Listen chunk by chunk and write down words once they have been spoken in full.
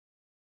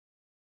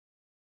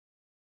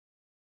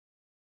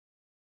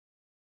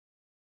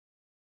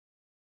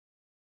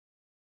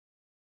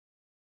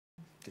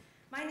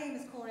My name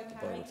is Kerry,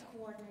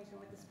 coordinator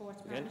with the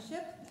Sports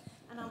Partnership,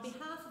 and on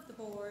behalf of the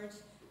board,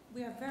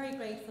 we are very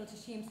grateful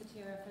to Team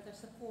Satira for their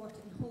support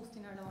in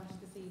hosting our launch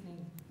this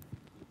evening.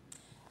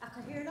 A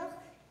Cahirlach,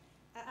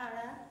 a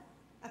Ara,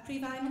 a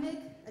Treacy,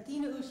 a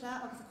Deenihan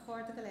Usha, agus a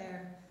Chord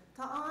Galer.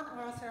 Tá an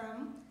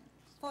Arasarum,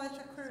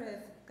 Foiltra Kuriv,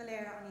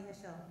 Galer on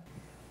Ihishil.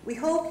 We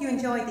hope you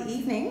enjoyed the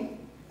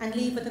evening and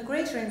leave with a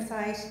greater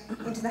insight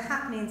into the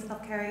happenings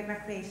of Kerry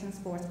Recreation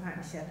Sports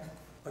Partnership.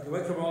 I'd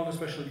like to welcome all the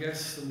special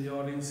guests in the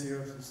audience here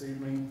this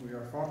evening. We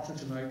are fortunate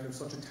tonight to have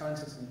such a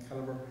talented and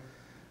calibre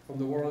from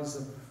the worlds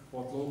of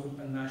both local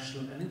and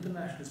national and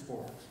international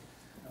sport.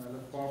 And I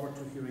look forward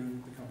to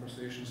hearing the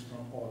conversations from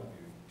all of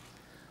you.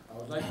 I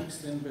would like to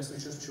extend best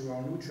wishes to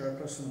our new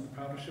chairperson of the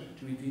partnership,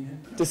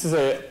 Deenihan. This is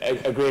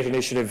a great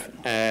initiative,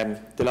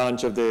 the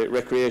launch of the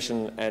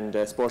Recreation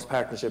and Sports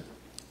Partnership.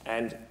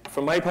 And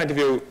from my point of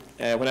view,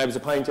 when I was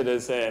appointed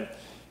as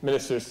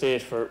Minister of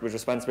State with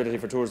responsibility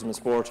for tourism and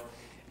sport,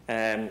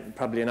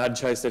 probably an odd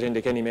choice that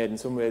Enda Kenny made in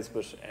some ways,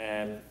 but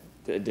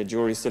the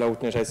jury's still out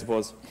in it, I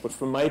suppose. But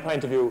from my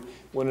point of view,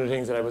 one of the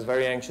things that I was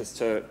very anxious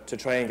to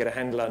try and get a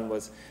handle on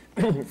was,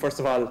 first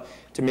of all,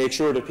 to make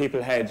sure that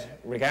people had,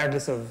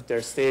 regardless of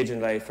their stage in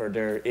life or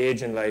their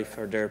age in life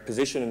or their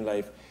position in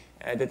life,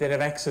 that they'd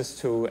have access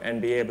to and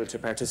be able to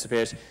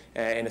participate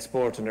in a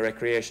sport and a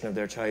recreation of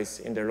their choice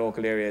in their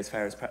local area as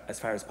far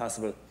as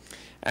possible.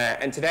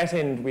 And to that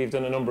end, we've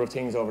done a number of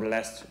things over the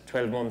last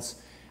 12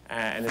 months.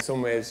 And in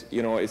some ways,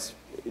 you know, it's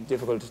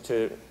difficult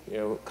to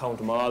count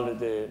them all,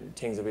 the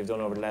things that we've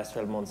done over the last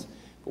 12 months.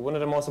 But one of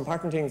the most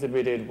important things that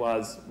we did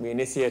was we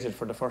initiated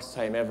for the first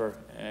time ever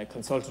a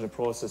consultative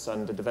process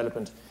on the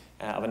development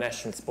of a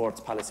national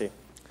sports policy.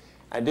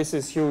 And this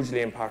is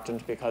hugely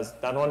important because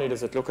not only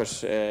does it look at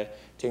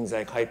things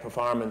like high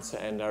performance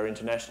and our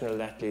international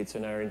athletes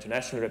and our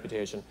international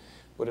reputation,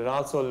 but it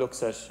also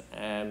looks at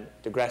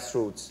the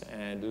grassroots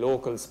and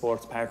local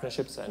sports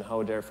partnerships and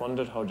how they're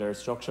funded, how they're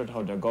structured,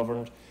 how they're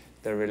governed,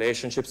 their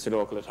relationships to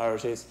local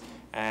authorities,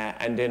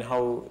 and then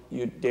how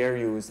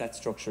that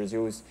structure is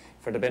used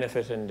for the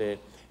benefit and the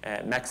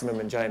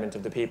maximum enjoyment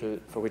of the people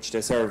for which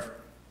they serve.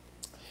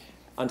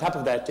 On top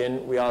of that,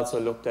 then, we also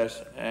looked at,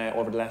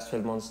 over the last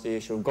 12 months, the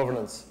issue of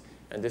governance.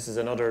 And this is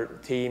another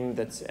theme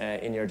that's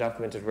in your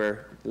document that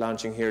we're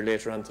launching here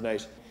later on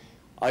tonight.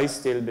 I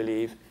still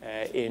believe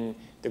in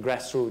the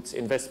grassroots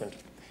investment.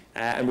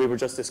 And we were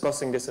just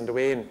discussing this on the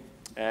way in.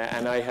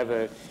 And I have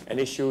an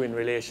issue in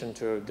relation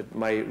to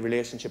my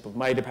relationship of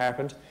my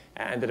department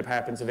and the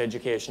departments of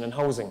education and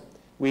housing.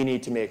 We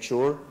need to make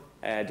sure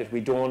that we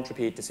don't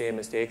repeat the same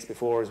mistakes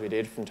before as we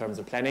did in terms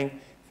of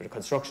planning for the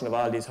construction of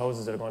all these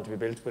houses that are going to be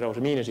built without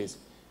amenities.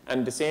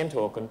 And the same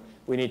token,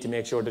 we need to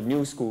make sure that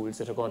new schools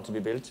that are going to be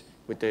built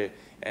with the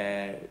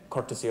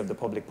courtesy of the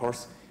public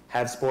purse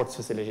have sports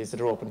facilities that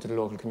are open to the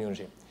local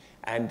community.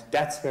 And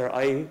that's where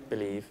I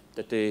believe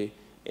that the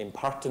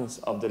importance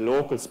of the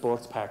local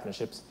sports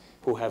partnerships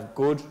who have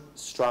good,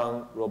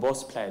 strong,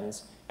 robust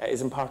plans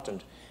is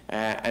important.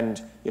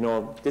 And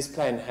this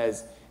plan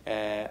has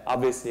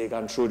obviously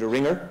gone through the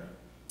ringer,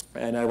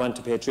 and I want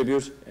to pay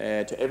tribute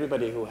to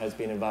everybody who has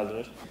been involved in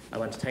it. I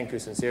want to thank you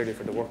sincerely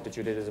for the work that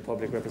you did as a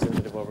public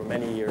representative over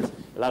many years,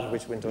 a lot of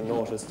which went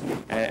unnoticed,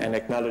 and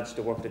acknowledge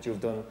the work that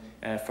you've done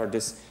for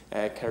this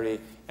Kerry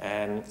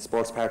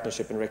Sports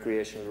Partnership and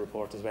Recreational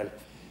Report as well.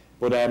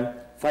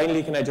 But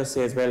finally, can I just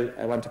say as well,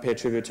 I want to pay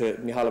tribute to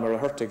Micheál Mara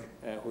Hurtig,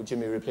 who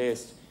Jimmy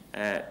replaced.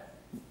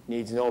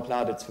 Needs no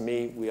plaudits from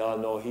me. We all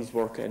know his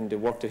work and the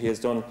work that he has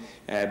done,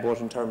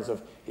 both in terms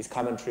of his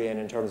commentary and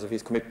in terms of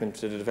his commitment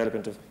to the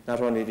development of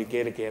not only the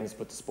Gaelic games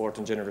but the sport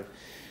in general.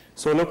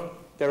 So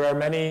look, there are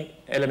many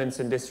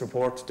elements in this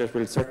report that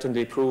will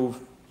certainly prove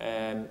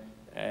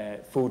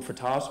food for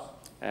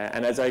thought.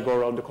 And as I go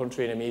around the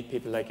country and I meet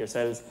people like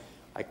yourselves,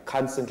 I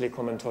constantly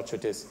come in touch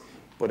with this.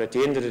 But at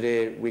the end of the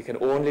day, we can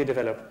only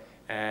develop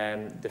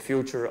the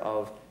future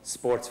of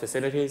sports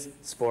facilities,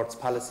 sports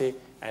policy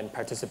and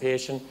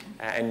participation,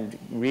 and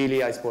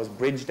really, I suppose,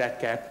 bridge that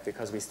gap,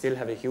 because we still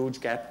have a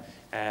huge gap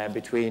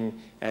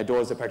between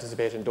those that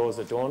participate and those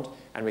that don't,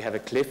 and we have a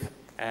cliff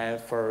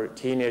for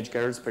teenage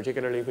girls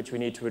particularly, which we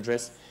need to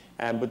address.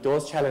 But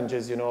those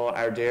challenges,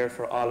 are there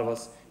for all of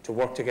us to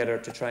work together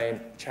to try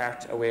and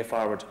chart a way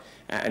forward.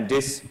 And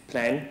this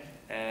plan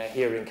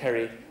here in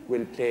Kerry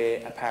will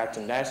play a part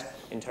in that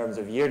in terms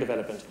of year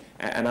development.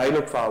 And I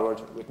look forward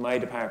with my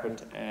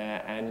department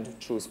and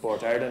through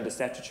Sport Ireland, the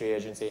statutory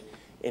agency,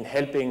 in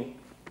helping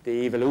the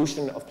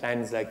evolution of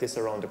plans like this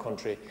around the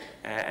country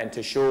and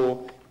to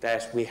show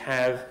that we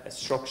have a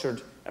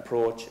structured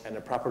approach and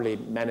a properly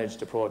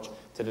managed approach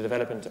to the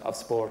development of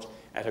sport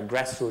at a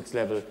grassroots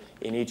level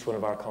in each one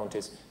of our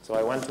counties. So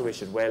I want to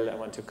wish it well. I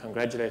want to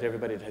congratulate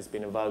everybody that has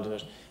been involved in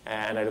it,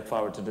 and I look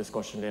forward to the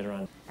discussion later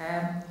on.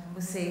 I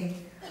must say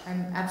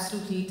I'm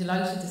absolutely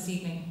delighted this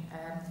evening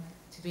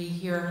to be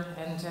here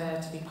and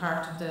to be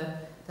part of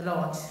the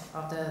launch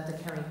of the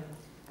Kerry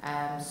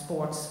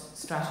sports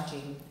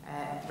strategy,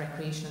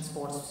 recreation and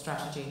sports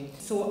strategy.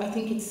 So I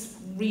think it's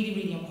really,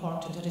 really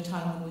important at a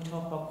time when we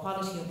talk about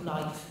quality of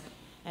life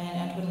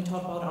and when we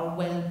talk about our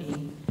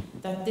well-being,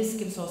 that this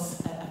gives us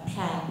a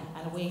plan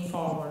and a way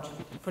forward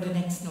for the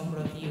next number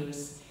of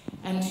years.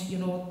 And you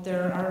know,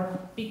 there are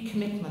big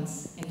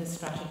commitments in this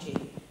strategy,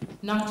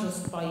 not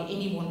just by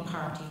any one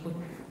party, but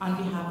on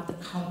behalf of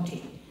the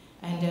county.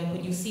 And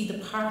when you see the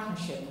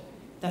partnership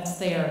that's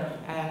there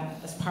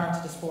as part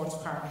of the sports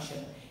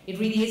partnership, it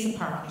really is a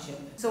partnership.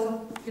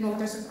 So, you know,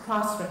 there's a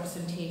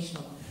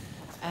cross-representational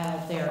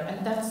there,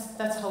 and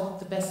that's how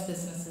the best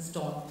business is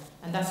done,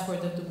 and that's where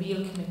the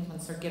real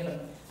commitments are given,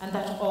 and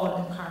that's all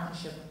in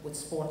partnership with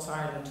Sports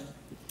Ireland.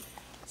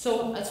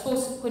 So I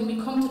suppose when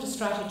we come to the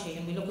strategy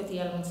and we look at the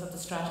elements of the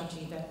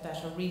strategy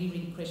that are really,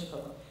 really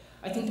critical,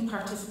 I think the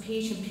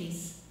participation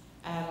piece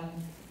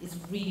is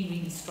really,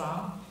 really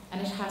strong, and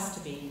it has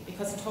to be,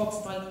 because it talks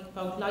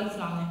about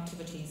lifelong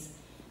activities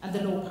and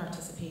the low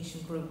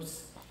participation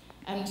groups.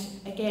 And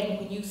again,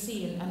 when you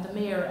see, and the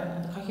Mayor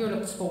and the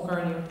Cathaoirleach spoke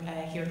earlier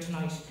here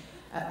tonight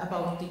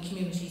about the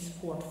Community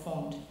Support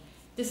Fund.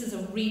 This is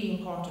a really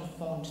important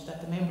fund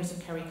that the members of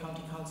Kerry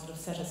County Council have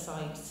set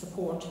aside to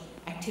support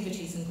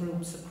activities and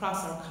groups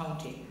across our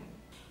county.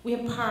 We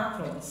have park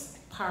runs,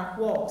 park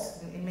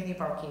walks in many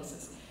of our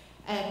cases,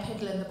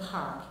 pedal in the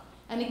park.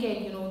 And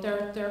again, you know,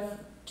 they're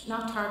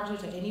not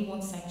targeted at any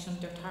one section,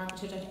 they're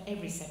targeted at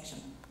every section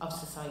of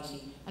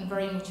society, and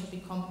very much have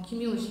become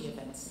community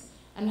events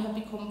and have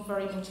become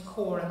very much a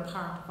core and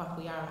part of what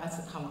we are as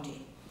a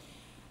county.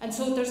 And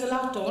so there's a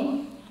lot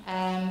done.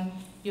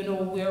 You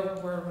know,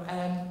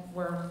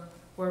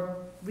 we're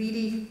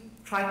really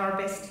trying our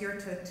best here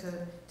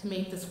to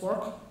make this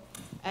work.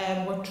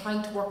 We're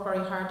trying to work very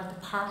hard at the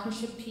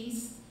partnership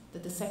piece,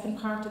 the second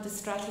part of the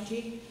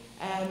strategy.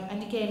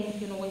 And again,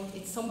 you know,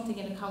 it's something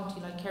in a county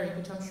like Kerry,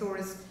 which I'm sure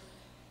is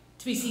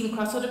to be seen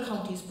across other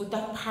counties, but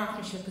that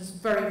partnership is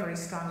very, very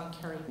strong in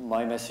Kerry.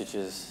 My message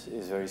is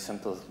very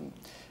simple,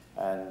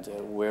 and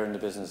we're in the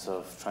business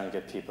of trying to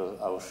get people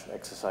out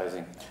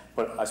exercising.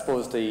 But I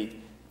suppose the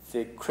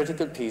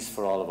critical piece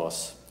for all of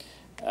us,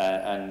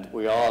 and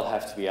we all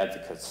have to be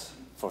advocates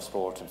for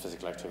sport and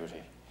physical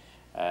activity.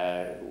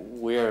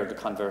 We're the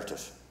converted,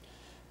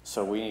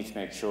 so we need to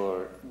make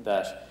sure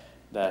that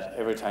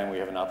every time we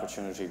have an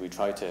opportunity, we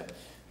try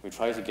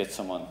to get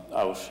someone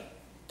out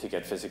to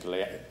get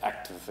physically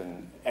active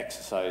and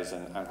exercise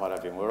and what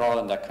have you. And we're all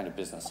in that kind of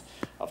business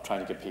of trying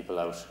to get people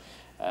out.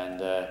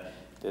 And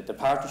the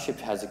partnership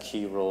has a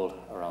key role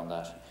around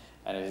that.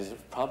 And it is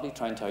probably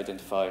trying to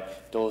identify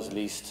those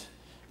least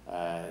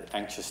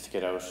anxious to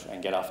get out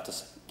and get off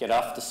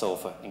the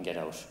sofa and get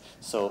out.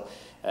 So,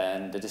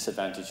 and the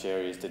disadvantaged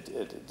areas, the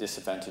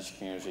disadvantaged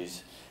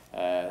communities.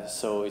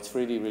 So it's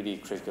really, really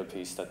critical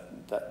piece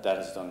that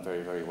is done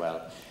very, very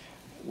well.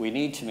 We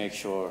need to make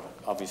sure,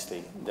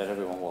 obviously, that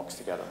everyone works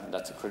together, and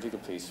that's a critical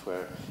piece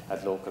where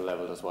at local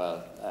level as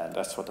well. And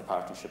that's what the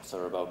partnerships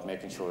are about,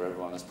 making sure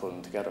everyone is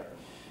pulling together.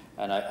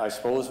 And I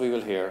suppose we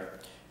will hear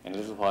in a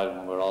little while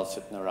when we're all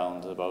sitting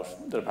around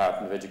about the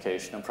Department of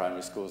Education and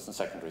primary schools and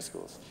secondary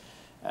schools.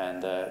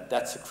 And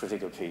that's a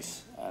critical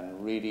piece,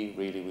 and really,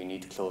 really we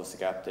need to close the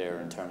gap there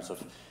in terms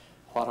of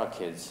what our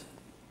kids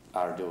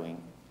are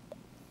doing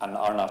and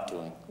are not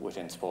doing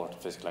within sport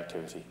and physical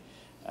activity.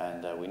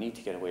 And we need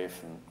to get away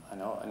from, I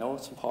know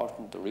it's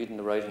important, the reading,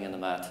 the writing and the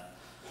math,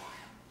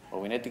 but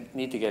we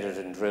need to get it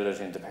and drill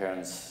it into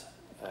parents'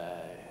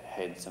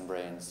 heads and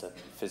brains that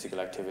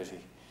physical activity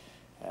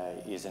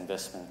is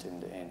investment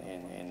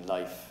in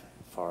life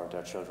for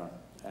their children,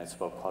 and it's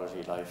about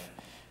quality of life.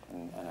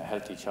 And a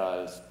healthy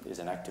child is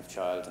an active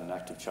child, and an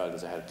active child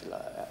is a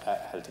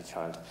healthy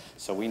child.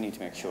 So we need to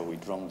make sure we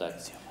drum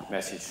that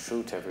message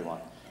through to everyone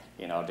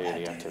in our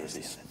daily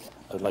activities.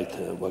 I'd like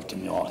to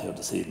welcome you all here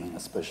this evening, a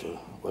special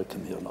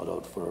welcome here, no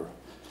doubt, for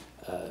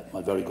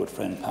my very good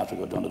friend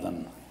Patrick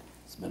O'Donovan,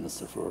 as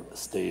Minister for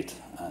State.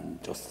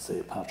 And just to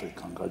say, Patrick,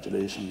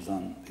 congratulations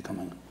on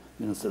becoming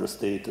Minister of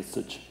State at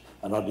such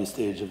an early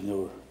stage of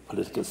your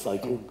political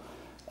cycle.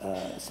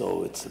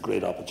 So it's a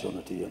great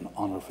opportunity and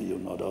honour for you,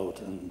 no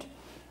doubt. And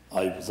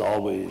I was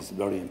always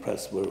very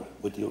impressed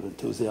with your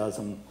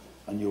enthusiasm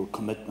and your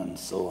commitment,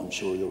 so I'm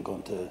sure you're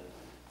going to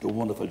do a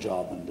wonderful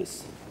job in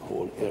this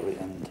whole area,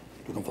 and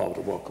looking forward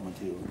to working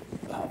with you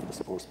on behalf of the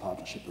Sports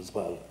Partnership as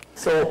well.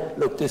 So,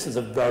 look, this is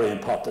a very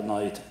important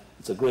night.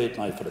 It's a great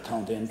night for the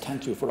county, and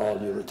thank you for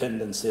all your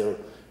attendance here.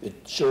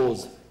 It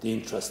shows the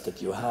interest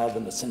that you have,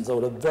 and it sends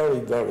out a very,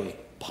 very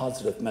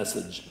positive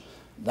message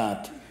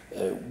that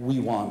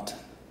we want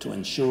to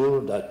ensure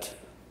that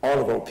all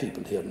of our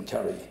people here in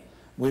Kerry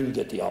will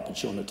get the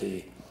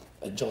opportunity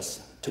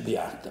just to be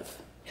active.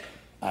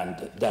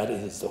 And that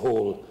is the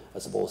whole, I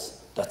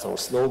suppose, that's our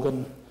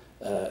slogan,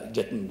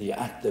 getting the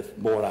active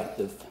more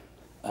active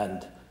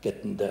and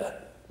getting the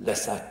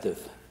less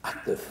active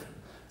active.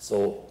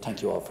 So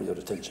thank you all for your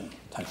attention.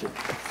 Thank you.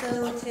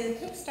 So to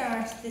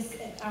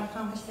kickstart our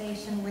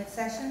conversation with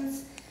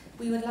sessions,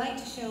 we would like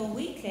to show a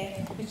wee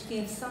clip which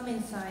gives some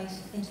insight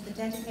into the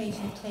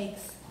dedication it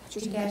takes to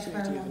get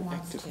where one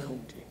wants to,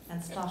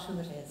 and spot who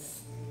it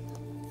is.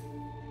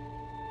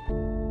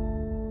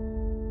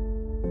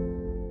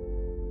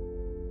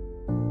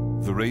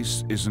 The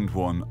race isn't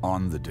won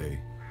on the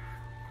day,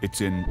 It's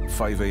in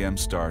 5 a.m.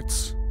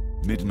 starts,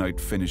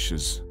 midnight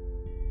finishes,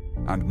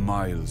 and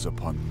miles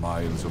upon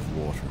miles of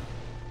water.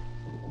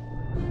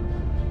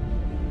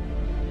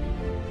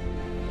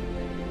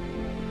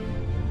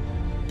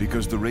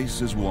 Because the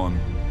race is won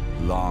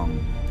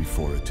long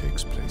before it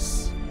takes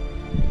place.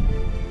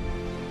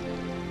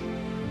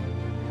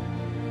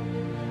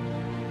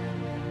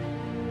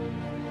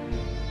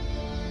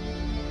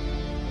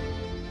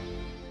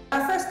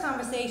 Our first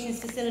conversation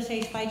is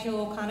facilitated by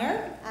Joe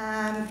O'Connor.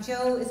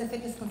 Joe is a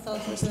fitness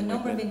consultant to a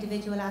number of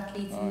individual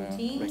athletes and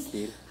teams.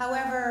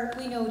 However,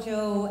 we know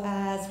Joe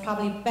as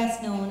probably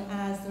best known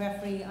as the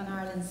referee on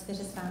Ireland's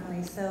Fittest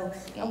Family. So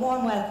a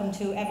warm welcome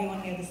to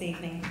everyone here this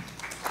evening.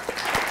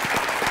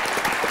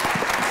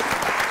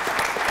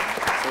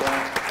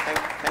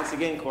 Thanks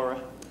again, Cora.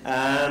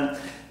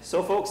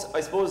 So folks, I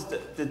suppose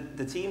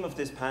the theme of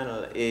this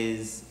panel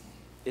is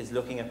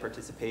looking at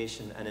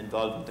participation and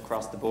involvement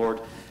across the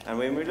board. And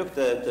when we look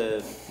at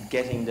the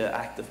getting the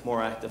active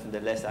more active and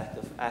the less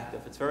active,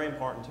 it's very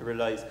important to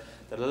realise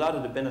that a lot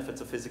of the benefits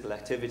of physical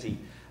activity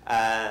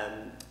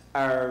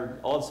are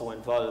also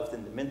involved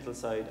in the mental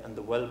side and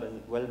the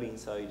well-being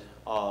side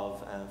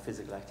of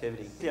physical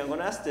activity. I'm going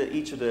to ask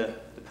each of the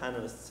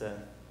panellists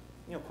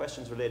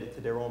questions related to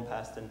their own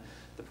past and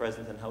the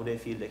present and how they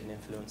feel they can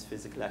influence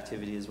physical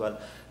activity as well.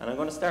 And I'm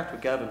going to start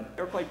with Gavan.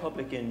 You're quite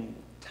public in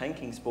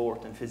thanking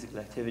sport and physical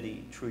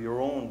activity through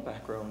your own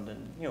background,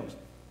 and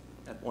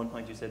at one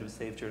point you said it was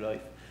saved your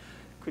life.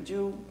 Could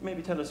you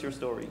maybe tell us your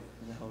story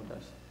and how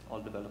that all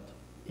developed?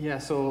 Yeah,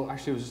 so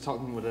actually I was just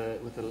talking with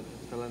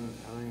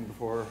Ellen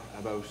before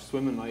about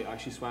swimming. I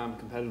actually swam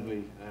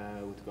competitively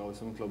with the Galway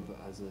Swimming Club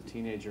as a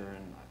teenager,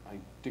 and I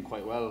did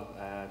quite well.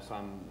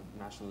 Swam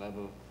national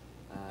level.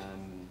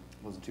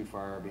 Wasn't too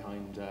far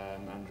behind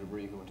Andrew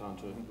Bree, who went on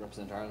to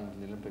represent Ireland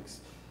in the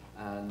Olympics.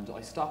 And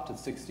I stopped at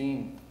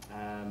 16.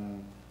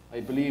 I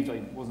believed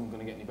I wasn't going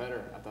to get any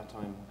better at that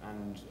time,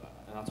 and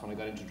that's when I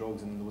got into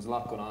drugs, and there was a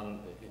lot going on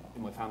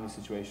in my family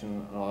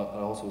situation, and I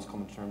also was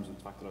coming to terms with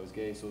the fact that I was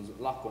gay, so there was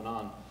a lot going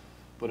on.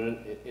 But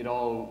it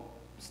all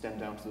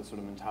stemmed down to the sort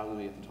of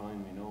mentality at the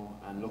time,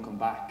 and looking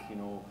back,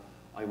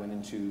 I went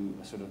into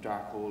a sort of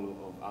dark hole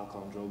of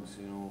alcohol and drugs,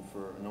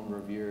 for a number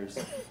of years,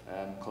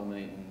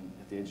 culminating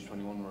at the age of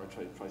 21 where I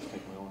tried to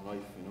take my own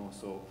life,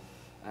 So,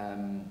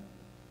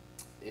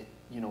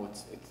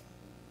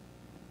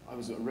 I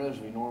was a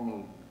relatively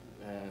normal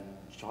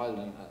child,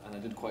 and I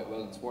did quite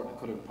well in sport. I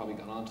could have probably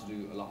gone on to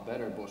do a lot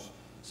better, but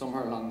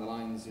somewhere along the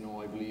lines,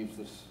 I believed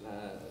that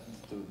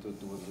there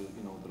was,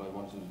 that I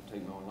wanted to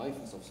take my own life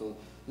and stuff. So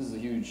this is a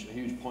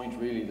huge point,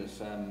 really, that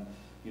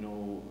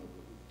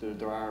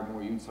there are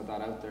more youths like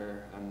that out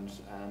there, and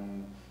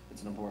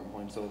it's an important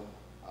point. So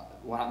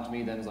what happened to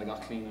me then is I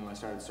got clean and I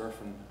started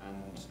surfing,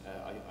 and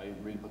I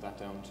really put that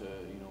down to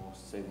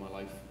save my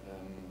life,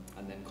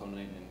 and then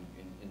culminating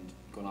in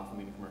going off and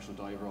being a commercial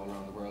diver all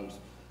around the world.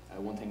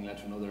 One thing led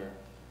to another,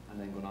 and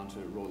then going on to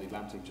row the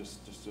Atlantic,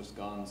 just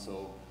gone.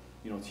 So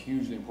it's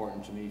hugely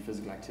important to me,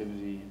 physical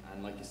activity,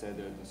 and like you said,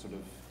 the sort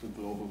of the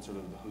global, sort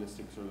of the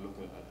holistic sort of look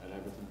at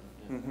everything.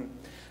 Yeah. Mm-hmm.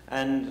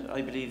 And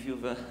I believe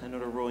you've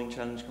another rowing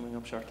challenge coming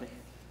up shortly.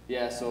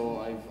 Yeah, so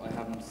I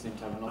haven't seemed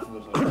to have enough of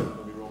it.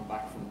 I'll be rowing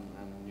back from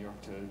New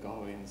York to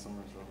Galway in the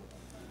summer. So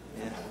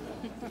yeah,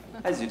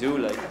 as you do,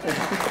 like.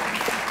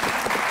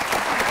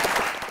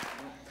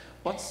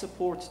 What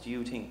support do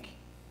you think,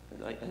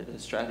 like a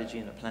strategy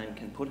and a plan,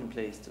 can put in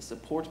place to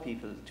support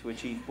people to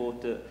achieve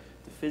both the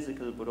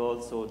physical but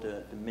also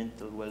the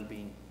mental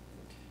well-being?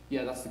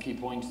 Yeah, that's the key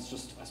point. It's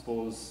just, I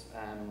suppose,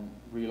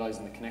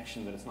 realising the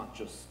connection, that it's not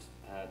just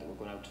that we're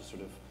going out to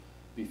sort of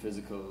be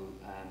physical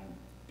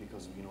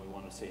because we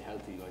want to stay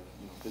healthy, like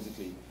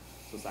physically.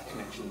 So it's that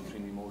connection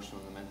between the emotional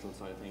and the mental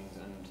side of things,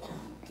 and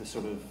the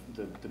sort of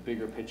the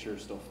bigger picture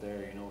stuff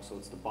there. So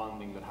it's the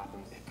bonding that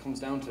happens. It comes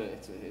down to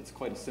it's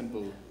quite a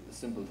simple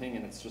thing,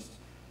 and it's just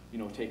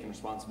taking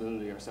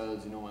responsibility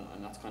ourselves. And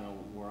that's kind of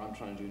where I'm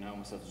trying to do now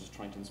myself, is just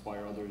trying to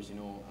inspire others.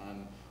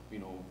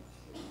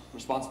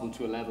 Responsible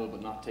to a level,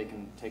 but not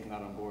taking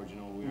that on board.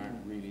 We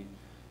aren't really,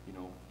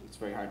 it's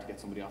very hard to get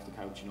somebody off the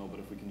couch. But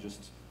if we can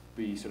just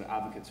be sort of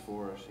advocates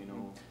for it,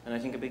 And I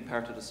think a big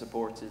part of the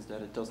support is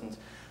that it doesn't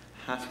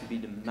have to be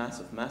the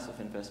massive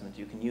investment.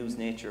 You can use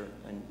nature,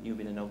 and you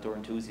being an outdoor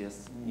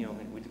enthusiast,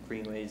 with the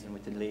greenways and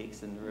with the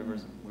lakes and the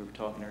rivers. We were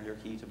talking earlier,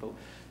 Keith, about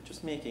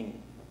just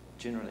making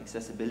general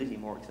accessibility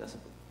more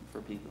accessible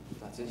for people.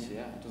 That's it.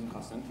 Yeah, it doesn't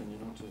cost anything,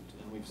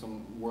 and we've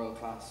some world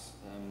class,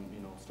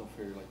 stuff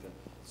here, like the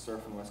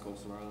surf on the west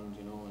coast of Ireland,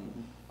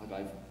 and like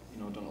I've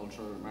done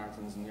ultra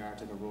marathons in the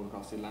Arctic. I rode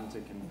across the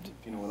Atlantic, and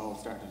it all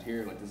started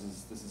here. Like this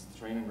is the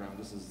training ground.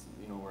 This is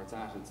where it's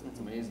at. It's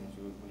amazing.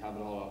 So we have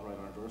it all right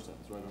on our doorstep.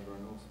 It's right under our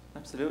nose.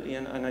 Absolutely,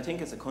 and I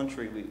think as a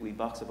country we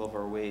box above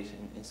our weight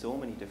in so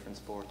many different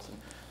sports. And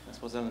I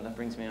suppose, Ellen, that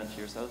brings me on to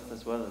yourself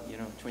as well.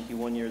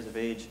 21 years of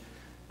age,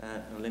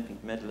 an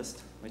Olympic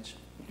medalist. Which,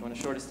 you want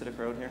to show this to the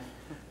crowd here?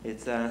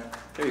 It's there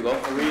you go,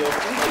 a Rio.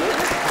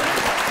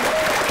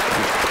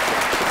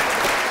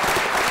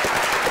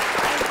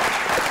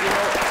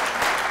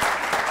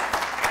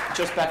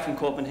 just back from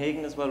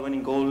Copenhagen as well,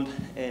 winning gold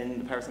in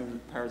the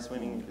Paris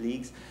Swimming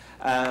Leagues.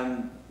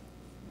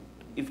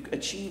 You've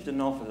achieved an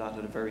awful lot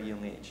at a very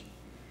young age,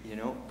 you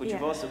know, but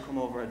you've also come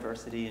over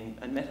adversity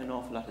and met an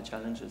awful lot of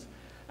challenges.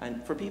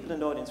 And for people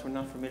in the audience who are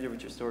not familiar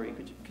with your story,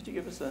 could you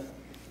give us a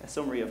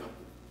summary of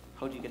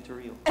how do you get to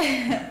Rio?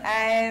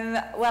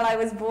 Well, I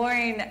was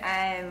born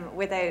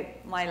without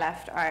my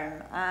left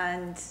arm,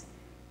 and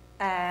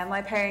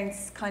my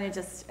parents kind of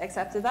just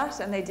accepted that,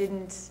 and they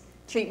didn't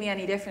treat me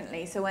any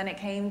differently. So when it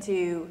came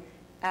to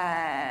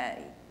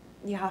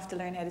you have to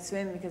learn how to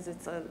swim because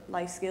it's a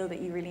life skill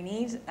that you really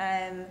need,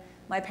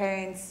 my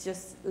parents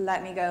just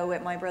let me go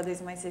with my brothers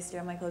and my sister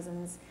and my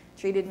cousins,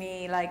 treated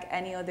me like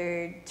any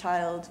other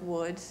child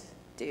would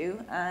do.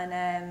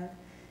 And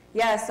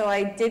yeah, so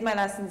I did my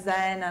lessons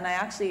then, and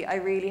I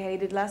really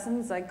hated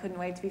lessons. I couldn't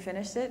wait to be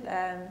finished it.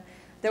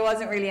 There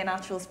wasn't really a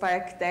natural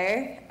spark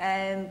there,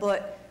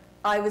 but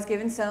I was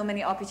given so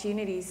many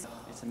opportunities.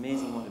 It's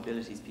amazing what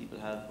abilities people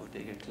have, but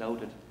they get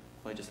clouded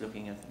by just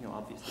looking at, you know,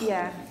 obvious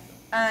Yeah, abilities.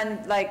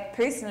 and like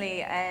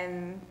personally,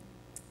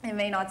 it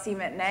may not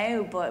seem it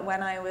now, but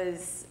when I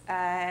was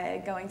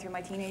going through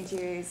my teenage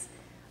years,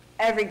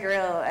 every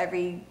girl,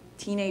 every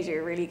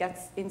teenager really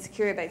gets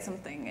insecure about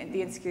something, and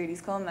the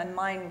insecurities come, and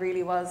mine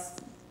really was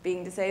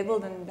being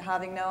disabled and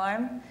having no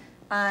arm.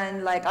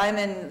 And like, I'm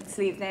in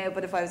sleep now,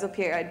 but if I was up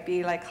here, I'd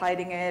be like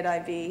hiding it,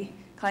 I'd be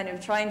kind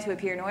of trying to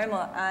appear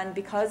normal. And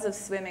because of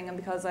swimming and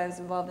because I was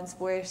involved in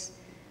sport,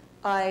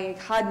 I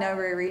had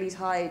nowhere really to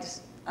hide,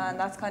 and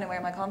that's kind of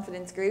where my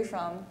confidence grew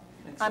from.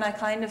 Excellent. And I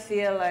kind of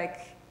feel like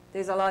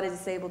there's a lot of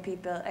disabled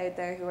people out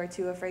there who are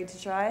too afraid to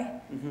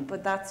try,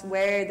 but that's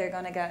where they're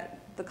going to get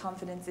the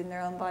confidence in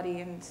their own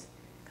body and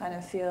kind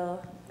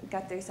of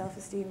get their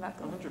self-esteem back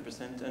up.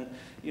 100%. And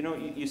you know,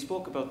 you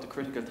spoke about the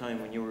critical time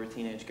when you were a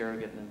teenage girl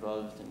getting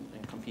involved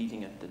and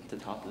competing at the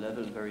top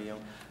level very young.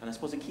 And I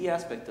suppose a key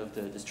aspect of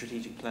the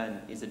strategic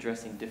plan is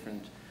addressing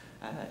different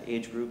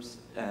age groups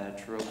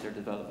throughout their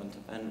development.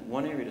 And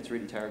one area that's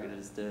really targeted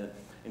is the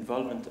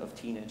involvement of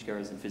teenage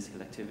girls in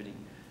physical activity.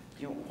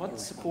 You know, what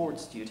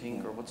supports do you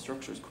think, or what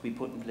structures could be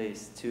put in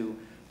place to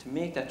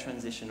make that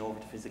transition over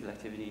to physical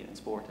activity and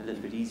sport a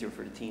little bit easier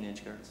for the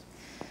teenage girls?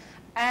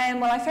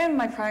 Well, I found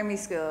my primary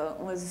school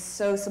was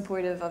so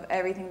supportive of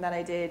everything that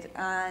I did,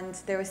 and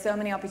there were so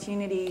many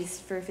opportunities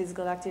for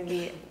physical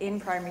activity in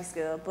primary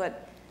school,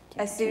 but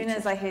as soon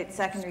as I hit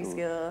secondary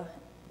school,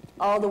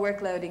 all the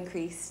workload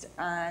increased,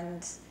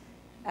 and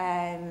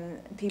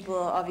people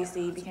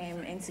obviously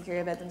became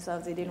insecure about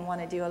themselves. They didn't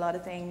want to do a lot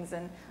of things,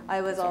 and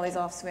I was always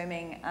off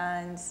swimming,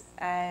 and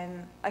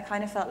I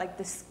kind of felt like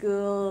the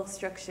school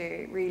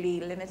structure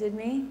really limited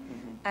me.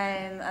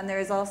 And there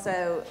was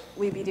also,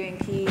 we'd be doing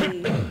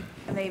PE,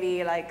 and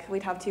maybe like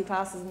we'd have 2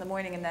 classes in the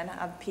morning and then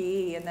have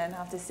PE and then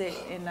have to sit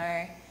in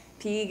our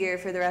PE gear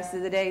for the rest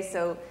of the day.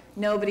 So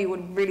nobody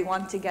would really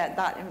want to get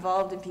that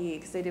involved in PE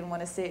because they didn't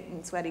want to sit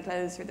in sweaty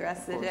clothes for the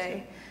rest of the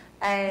day.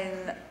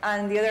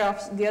 And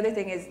the other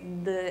thing is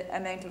the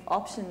amount of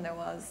option there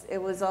was.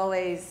 It was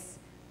always,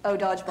 oh,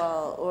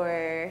 dodgeball,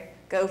 or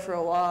go for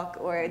a walk,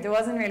 or there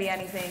wasn't really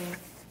anything.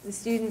 The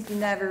students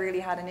never really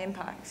had an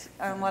impact.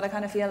 And what I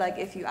kind of feel like,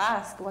 if you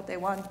ask what they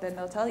want, then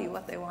they'll tell you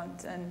what they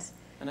want. And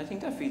I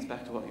think that feeds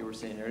back to what you were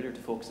saying earlier, to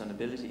focus on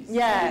abilities.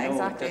 Yeah, you know,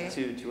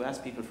 exactly. To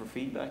ask people for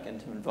feedback and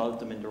to involve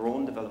them in their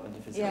own development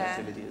in physical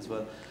activity as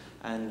well.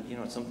 And you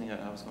know, it's something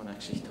I was going to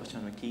actually touch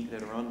on with Keane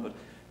later on, but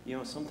you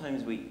know,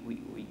 sometimes we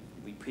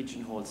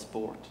pigeonhole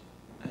sport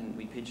and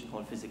we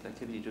pigeonhole physical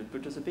activity,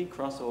 but there's a big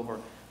crossover,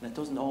 and it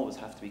doesn't always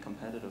have to be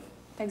competitive.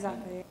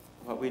 Exactly.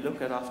 What we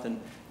look at often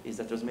is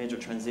that there's major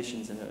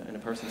transitions in a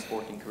person's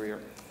sporting career,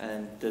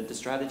 and the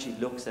strategy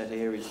looks at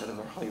areas that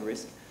are high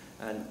risk,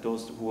 and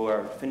those who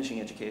are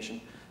finishing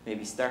education,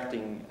 maybe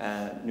starting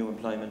new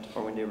employment,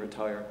 or when they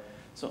retire.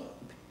 So,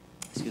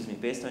 excuse me,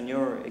 based on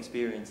your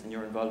experience and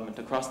your involvement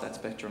across that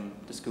spectrum,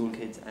 the school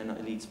kids and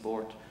elite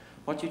sport,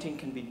 what do you think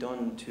can be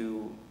done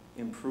to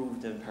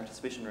improve the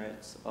participation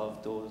rates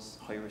of those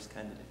high-risk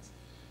candidates?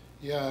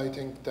 Yeah, I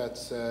think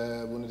that's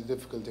one of the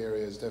difficult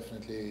areas,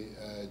 definitely,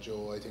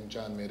 Joe. I think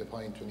John made a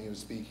point when he was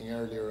speaking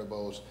earlier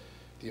about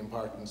the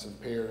importance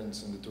of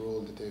parents and the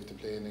role that they have to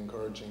play in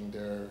encouraging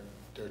their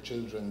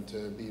children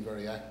to be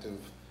very active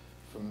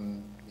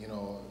from, you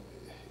know,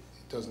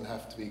 it doesn't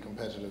have to be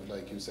competitive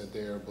like you said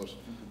there, but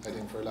I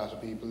think for a lot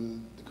of people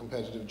the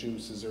competitive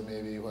juices are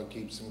maybe what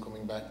keeps them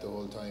coming back the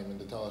whole time, and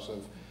the thought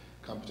of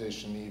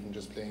competition, even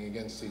just playing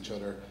against each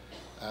other.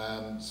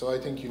 So I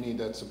think you need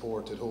that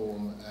support at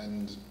home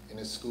and in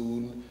a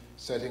school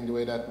setting. The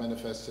way that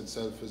manifests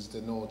itself is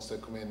the notes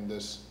that come in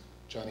that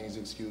Johnny's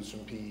excused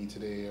from PE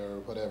today or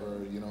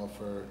whatever, you know,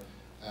 for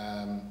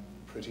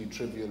pretty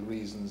trivial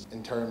reasons.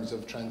 In terms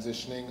of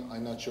transitioning,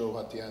 I'm not sure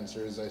what the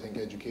answer is. I think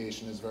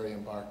education is very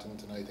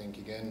important, and I think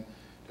again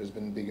there's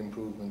been big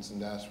improvements in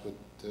that with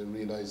the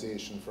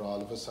realisation for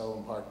all of us how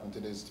important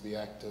it is to be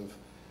active,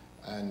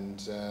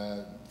 and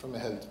from a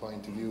health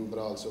point of view, but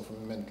also from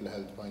a mental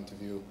health point of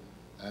view,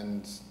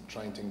 and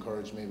trying to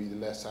encourage maybe the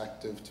less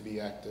active to be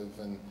active,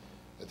 and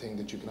a thing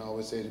that you can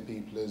always say to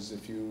people is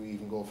if you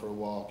even go for a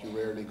walk, you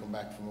rarely come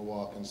back from a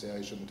walk and say,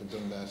 I shouldn't have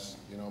done that.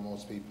 You know,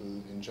 most people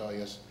enjoy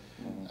it.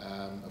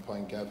 A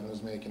point Gavan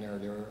was making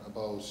earlier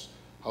about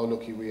how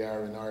lucky we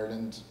are in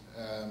Ireland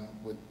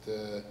with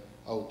the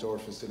outdoor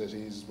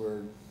facilities.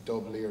 We're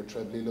doubly or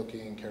trebly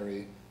lucky in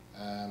Kerry.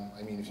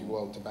 I mean, if you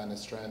go out to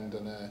Bannistrand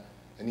on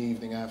an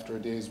evening after a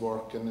day's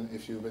work, and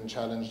if you've been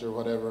challenged or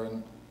whatever,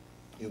 and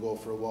you go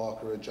for a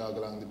walk or a jog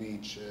along the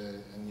beach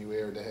and you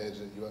air the head,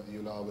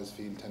 you'll always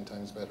feel 10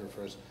 times better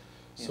for it.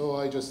 Yeah. So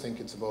I just think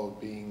it's about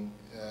being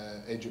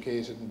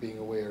educated and being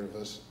aware of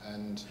it.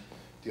 And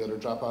the other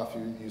drop-off,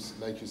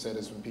 like you said,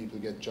 is when people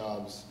get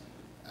jobs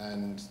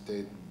and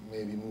they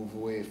maybe move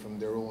away from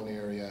their own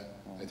area.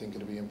 I think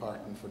it'll be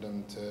important for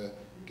them to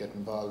get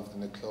involved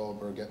in a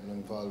club or getting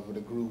involved with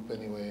a group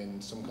anyway in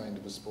some kind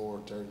of a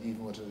sport, or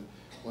even with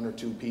one or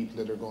two people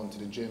that are going to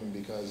the gym,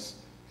 because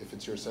if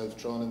it's yourself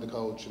thrown on the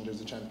couch and there's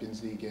a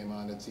Champions League game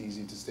on, it's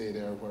easy to stay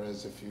there,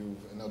 whereas if you've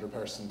another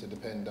person to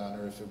depend on,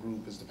 or if a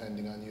group is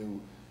depending on you,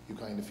 you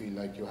kind of feel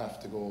like you have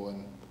to go,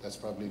 and that's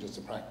probably just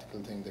a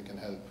practical thing that can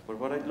help. But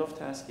what I'd love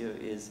to ask you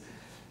is,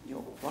 you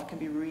know, what can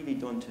be really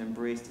done to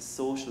embrace the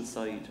social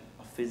side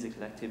of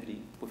physical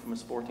activity, but from a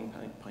sporting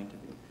point of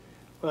view?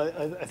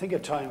 Well, I think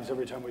at times,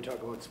 every time we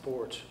talk about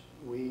sport,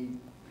 we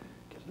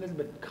get a little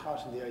bit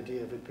caught in the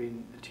idea of it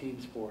being a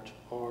team sport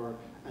or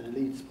an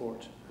elite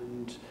sport.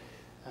 And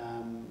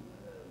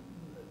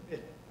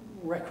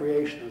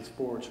recreational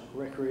sport,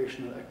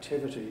 recreational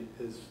activity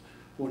is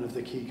one of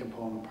the key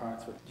component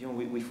parts of it. You know,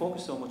 we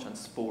focus so much on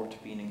sport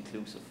being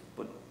inclusive,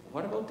 but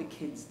what about the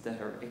kids that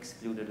are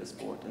excluded of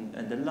sport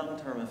and the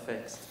long-term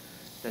effects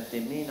that they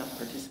may not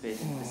participate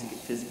in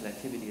physical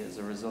activity as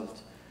a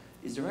result?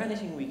 Is there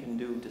anything we can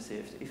do to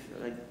say, if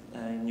like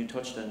you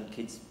touched on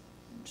kids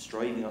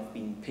striving off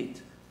being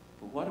picked,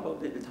 but what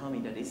about little Tommy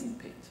that isn't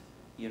picked?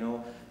 You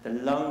know, the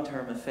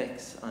long-term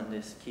effects on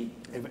this kid.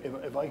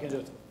 If I can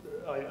just,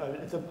 I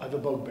have a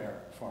bugbear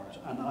for it,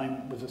 and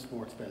I was a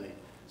sports belly,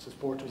 so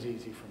sport was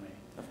easy for me.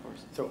 Of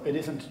course. So it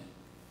isn't,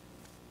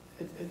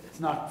 it's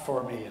not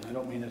for me, and I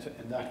don't mean it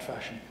in that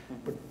fashion,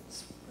 but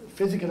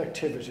physical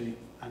activity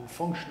and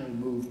functional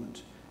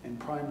movement in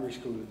primary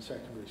school and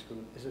secondary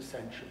school is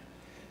essential,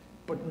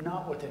 but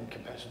not within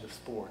competitive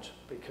sport,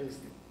 because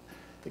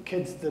the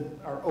kids that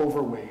are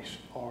overweight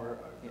or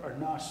are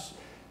not,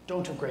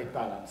 don't have great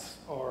balance,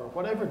 or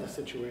whatever the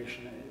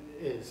situation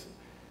is,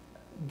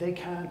 they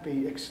can't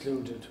be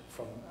excluded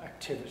from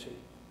activity.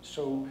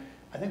 So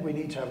I think we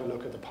need to have a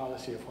look at the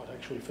policy of what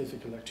actual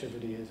physical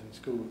activity is in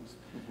schools,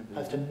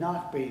 as to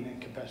not being in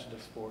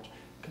competitive sport.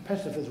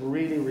 Competitive is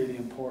really, really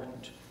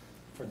important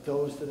for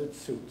those that it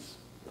suits.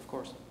 Of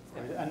course.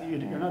 Right? And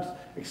you're not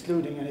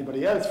excluding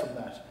anybody else from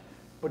that,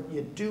 but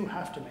you do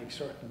have to make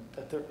certain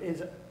that there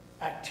is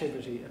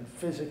activity and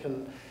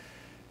physical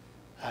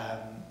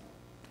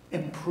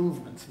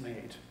improvements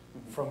made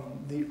from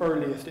the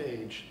earliest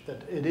age,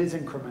 that it is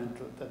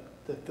incremental,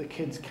 that the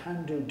kids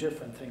can do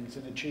different things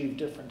and achieve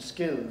different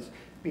skills,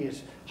 be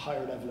it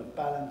higher level of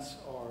balance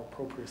or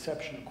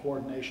proprioception,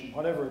 coordination,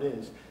 whatever it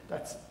is,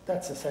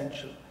 that's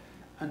essential.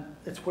 And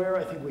it's where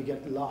I think we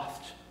get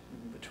lost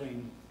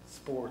between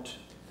sport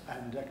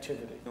and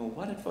activity. You know,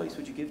 what advice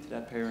would you give to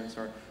that parents,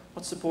 or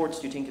what supports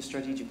do you think a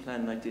strategic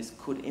plan like this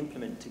could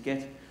implement to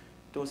get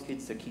those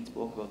kids that Keith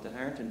spoke about that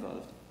aren't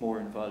involved, more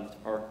involved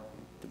or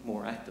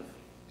more active?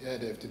 Yeah,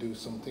 they have to do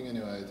something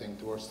anyway. I think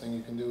the worst thing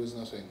you can do is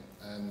nothing.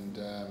 And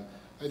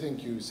I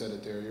think you said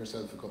it there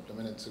yourself a couple of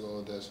minutes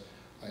ago, that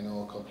I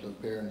know a couple of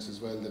parents as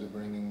well that have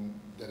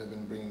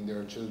been bringing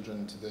their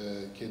children to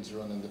the kids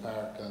run in the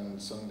park on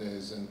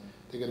Sundays, and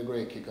they get a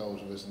great kick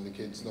out of it, and the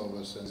kids love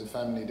it. And as a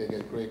family, they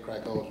get great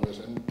crack out of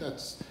it. And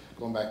that's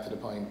going back to the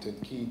point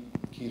that Keith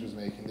was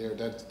making there.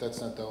 That's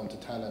not down to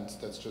talent.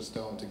 That's just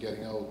down to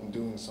getting out and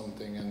doing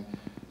something. And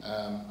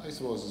I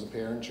suppose as a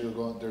parent,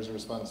 there's a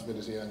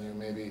responsibility on you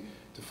maybe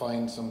to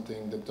find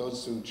something that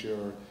does suit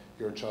your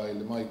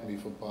child. It might be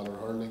football or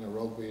hurling or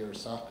rugby or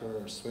soccer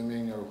or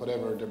swimming or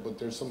whatever, but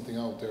there's something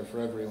out there for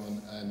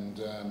everyone.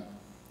 And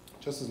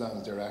just as long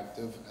as they're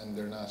active and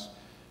they're not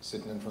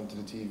sitting in front of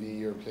the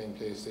TV or playing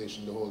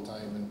PlayStation the whole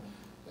time. And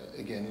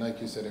again, like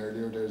you said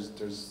earlier,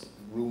 there's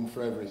room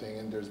for everything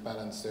and there's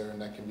balance there,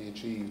 and that can be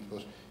achieved.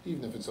 But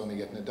even if it's only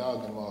getting a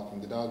dog and walking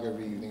the dog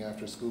every evening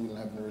after school and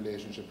having a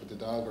relationship with the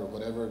dog or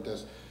whatever,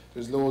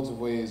 there's loads of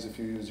ways if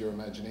you use your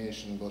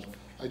imagination. But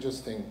I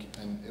just think,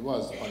 and it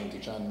was the point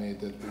that John made,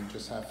 that we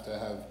just have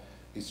to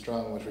be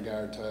strong with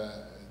regard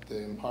to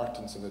the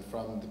importance of it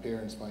from the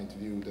parents' point of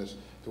view, that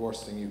the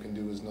worst thing you can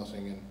do is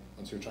nothing, and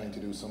once you're trying to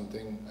do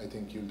something, I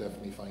think you'll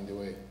definitely find a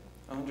way.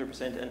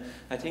 100%, and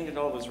I think it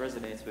always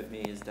resonates with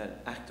me is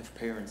that active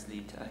parents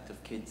lead to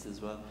active kids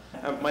as well.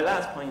 My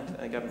last point,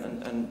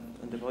 Gavin,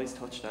 and the boys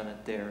touched on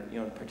it there, you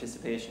know,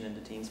 participation in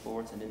the team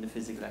sports and in the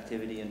physical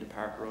activity and the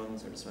park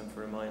runs or the swim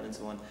for a mile and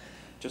so on.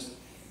 Just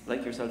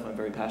like yourself, I'm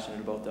very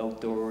passionate about the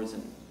outdoors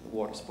and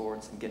water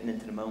sports and getting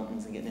into the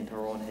mountains and getting into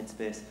our own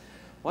headspace.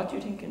 What do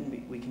you think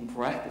we can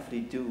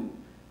proactively do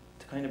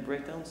kind of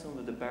break down some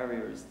of the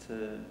barriers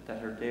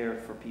that are there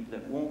for people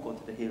that won't go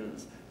to the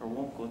hills, or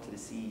won't go to the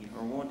sea,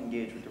 or won't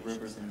engage with the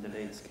rivers and the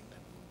lakes?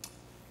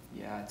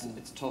 Yeah,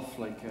 it's tough.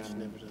 Like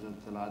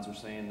the lads were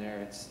saying there,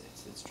 it's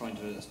trying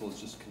to, I suppose,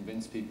 just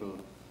convince people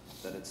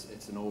that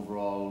it's an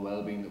overall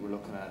well-being that we're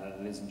looking at,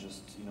 and it isn't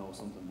just, you know,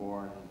 something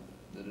boring,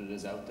 that it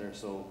is out there.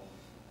 So,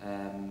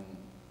 and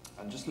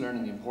just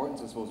learning the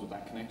importance, I suppose, with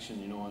that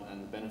connection, you know,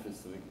 and the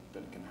benefits that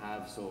it can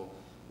have. So,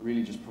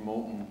 really just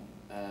promoting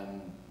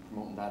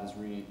that is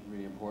really,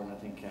 really important. I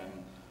think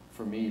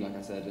for me, like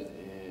I said,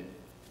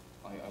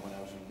 I went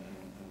out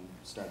and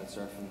started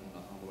surfing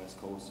on the West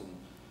Coast, and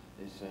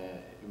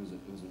it was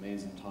an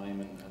amazing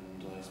time, and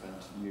I spent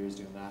years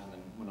doing that, and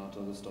then went on to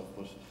other stuff.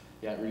 But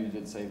yeah, it really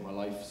did save my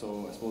life.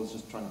 So I suppose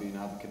just trying to be an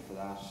advocate for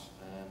that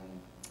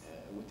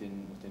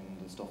within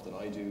the stuff that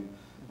I do,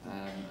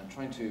 and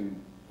trying to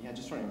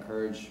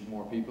encourage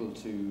more people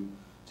to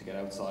get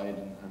outside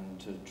and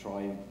to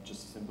try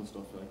just simple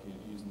stuff like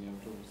using the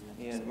outdoors.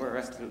 Yeah, and we're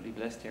absolutely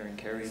blessed here in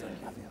Kerry,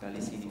 like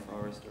Ballyseedy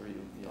Forest, or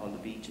all the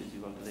beaches,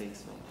 you've all the lakes.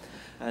 So.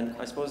 And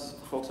I suppose,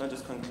 folks, I'll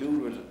just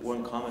conclude with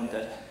one comment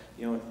that,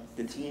 you know,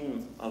 the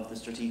theme of the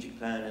strategic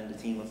plan and the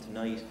theme of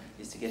tonight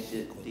is to get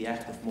the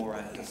active more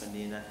active and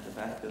the inactive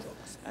active,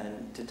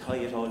 and to tie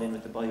it all in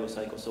with the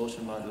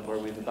biopsychosocial model, where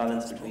we have a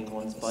balance between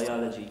one's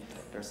biology,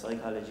 their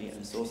psychology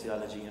and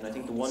sociology. And I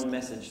think the one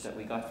message that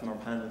we got from our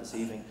panel this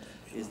evening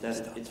is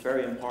that it's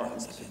very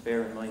important to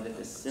bear in mind that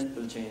the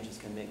simple changes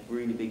can make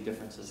really big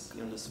differences.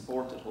 You know, the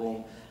support at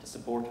home, the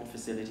support with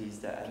facilities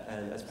that,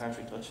 as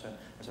Patrick touched on,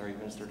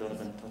 Minister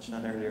Donovan touched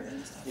on earlier,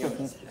 you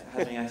know,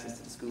 having access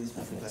to the school's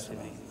physical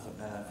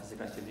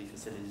activity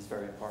facilities is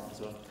very important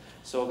as well.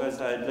 So guys,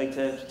 I'd like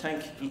to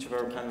thank each of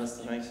our panellists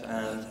tonight,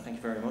 and thank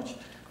you very much,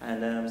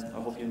 and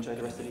I hope you enjoy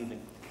the rest of the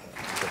evening.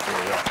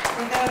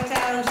 Without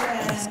doubt,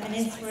 an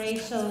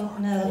inspirational,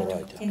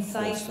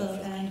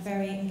 insightful and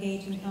very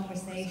engaging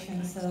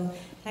conversation. So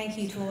thank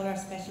you to all our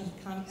special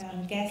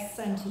guests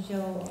and to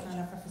Joe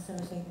O'Connor for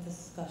facilitating this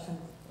discussion.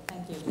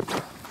 Thank you. So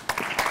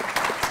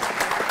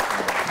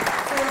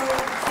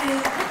to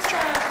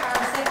kickstart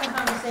our second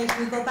conversation,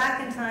 we go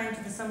back in time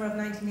to the summer of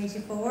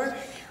 1984.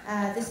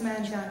 This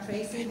man, John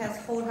Treacy, has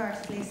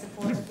wholeheartedly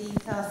supported the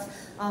ethos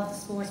of the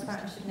Sports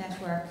Partnership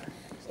Network.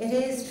 It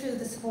is through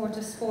the support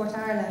of Sport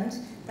Ireland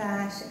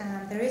that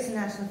there is a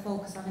national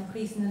focus on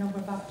increasing the number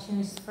of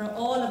opportunities for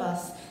all of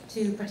us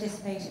to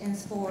participate in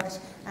sport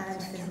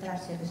and physical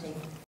activity.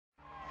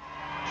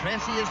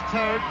 Treacy is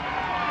third,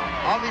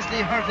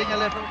 obviously hurting a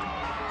little.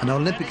 An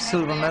Olympic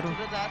silver medal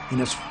in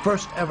his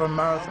first ever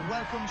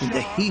marathon in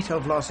the heat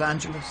of Los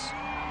Angeles.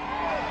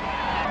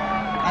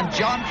 And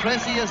John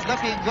Treacy is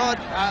looking good,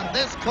 and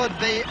this could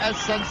be a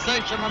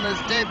sensation on his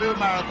debut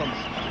marathon.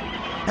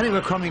 And they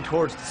were coming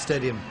towards the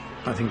stadium.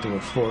 I think there were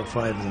 4 or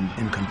 5 of them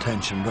in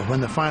contention, but when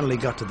they finally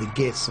got to the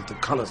gates of the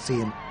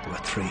Coliseum, there were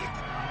 3.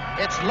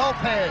 It's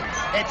Lopez,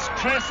 it's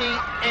Treacy,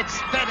 it's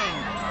Spedding.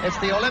 It's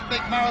the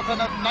Olympic Marathon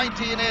of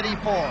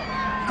 1984.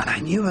 And I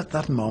knew at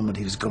that moment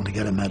he was going to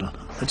get a medal.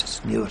 I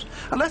just knew it.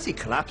 Unless he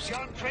collapsed.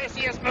 John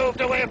Treacy has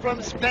moved away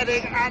from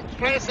Spedding, and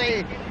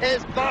Treacy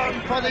is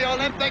bound for the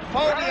Olympic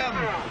podium.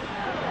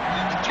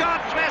 John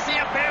Treacy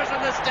appears in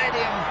the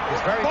stadium.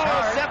 He's very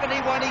tired.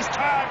 4:71, he's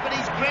tired, but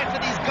he's great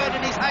and he's good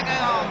and he's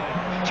hanging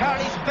on.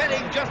 Charlie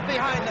Spedding just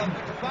behind him.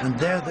 And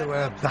there they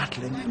were,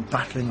 battling and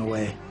battling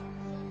away.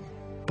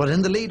 But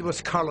in the lead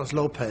was Carlos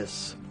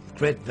Lopez,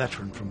 great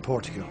veteran from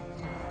Portugal.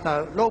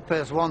 Now,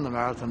 Lopez won the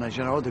marathon, as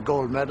you know, the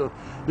gold medal,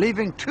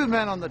 leaving 2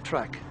 men on the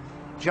track,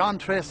 John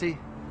Treacy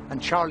and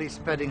Charlie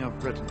Spedding of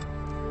Britain.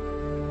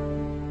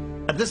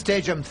 At this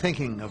stage, I'm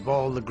thinking of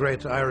all the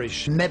great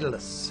Irish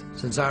medalists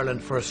since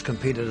Ireland first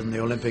competed in the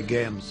Olympic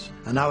Games.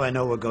 And now I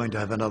know we're going to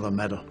have another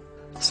medal.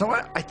 So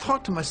I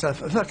thought to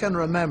myself, if I can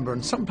remember,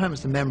 and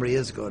sometimes the memory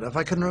is good, if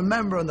I can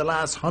remember in the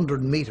last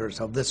 100 metres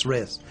of this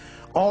race,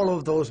 all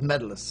of those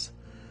medalists,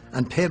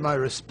 and pay my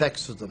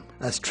respects to them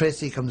as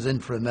Treacy comes in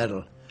for a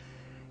medal,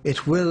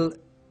 it will,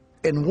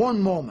 in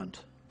one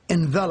moment,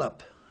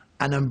 envelop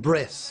and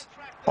embrace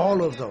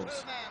all of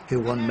those who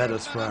won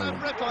medals for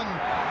Ireland.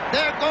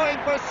 They're going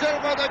for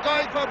silver, they're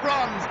going for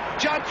bronze.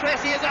 John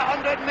Treacy has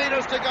 100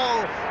 metres to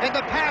go. In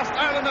the past,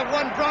 Ireland have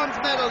won bronze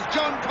medals.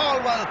 John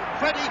Caldwell,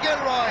 Freddie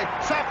Gilroy,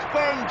 Sox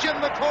Byrne, Jim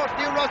McCourt,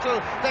 Hugh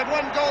Russell. They've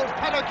won golds,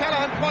 Pat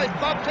O'Callaghan twice,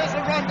 Bob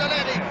Tissell, Ron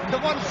Delaney.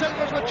 They've won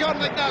silvers with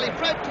John McNally,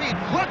 Fred Teague,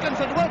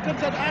 Wilkinson,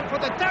 and for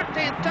the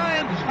 13th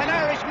time, an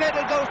Irish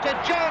medal goes to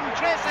John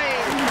Treacy.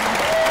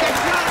 The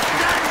crowd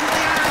stands in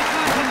the Irish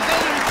Mountain,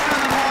 Billions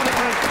down in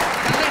Waterford.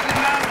 The little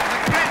man with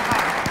a great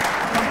heart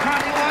from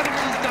Carney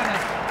Waterford's done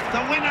it.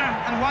 The winner,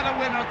 and what a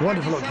winner.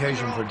 Wonderful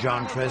occasion for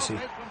John Treacy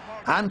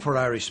and for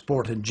Irish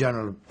sport in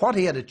general. What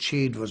he had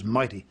achieved was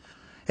mighty.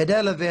 It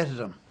elevated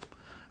him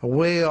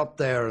way up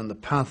there in the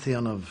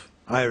pantheon of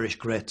Irish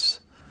greats.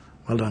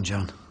 Well done,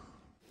 John. So,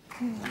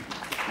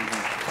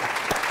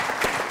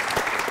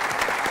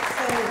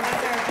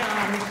 that's our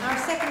John. Our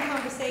second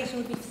conversation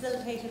conversation will be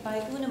facilitated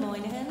by Una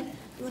Moynihan.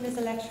 Una is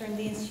a lecturer in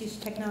the Institute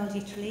of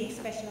Technology Tralee,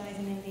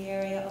 specialising in the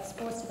area of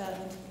sports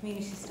development,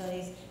 community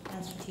studies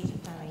and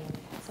strategic planning.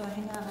 So I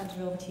think I'll hand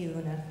it over to you,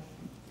 Una.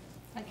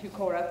 Thank you,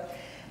 Cora.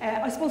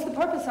 I suppose the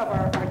purpose of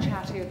our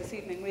chat here this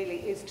evening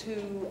really is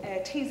to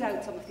tease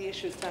out some of the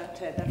issues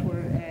that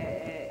were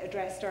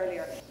addressed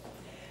earlier.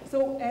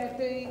 So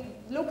the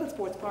local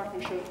sports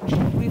partnership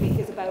really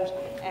is about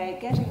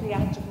getting the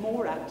active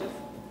more active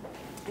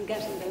and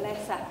getting the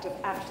less active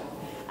active.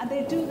 And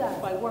they do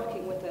that by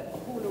working with a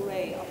whole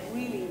array of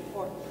really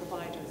important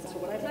providers. So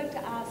what I'd like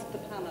to ask the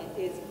panel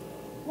is,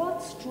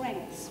 what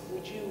strengths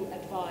would you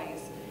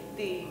advise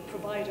the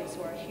providers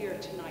who are here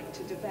tonight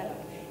to develop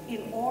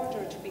in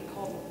order to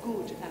become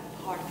good at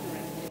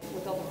partnering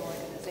with other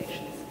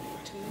organisations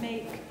to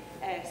make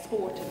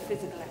sport and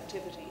physical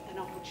activity an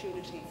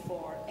opportunity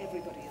for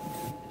everybody in the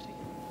community?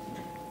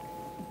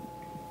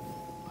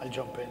 I'll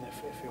jump in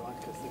if you want,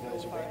 because the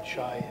guys are being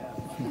shy.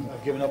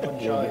 I've given up on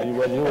shy.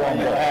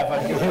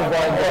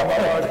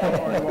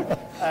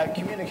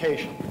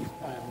 Communication,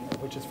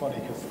 which is funny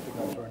because the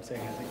guys weren't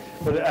saying anything.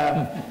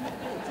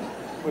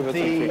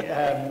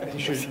 But you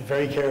should be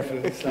very careful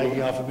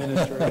slagging off a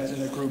minister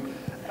in a group.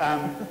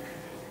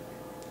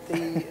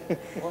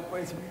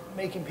 It's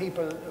making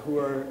people who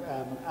are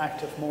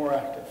active more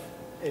active.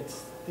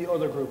 It's the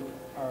other group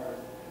are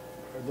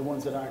the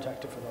ones that aren't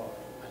active at all.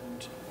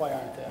 And why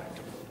aren't they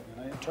active?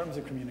 In terms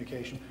of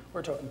communication,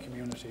 we're talking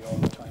community all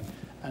the time,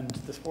 and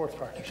the sports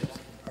partnerships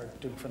are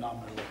doing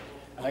phenomenal work.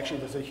 And actually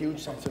there's a huge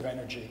sense of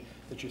energy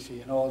that you see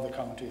in all the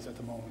counties at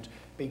the moment,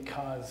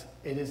 because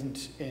it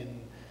isn't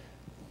in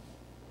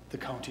the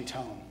county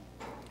town,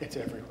 it's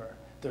everywhere.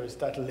 There's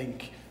that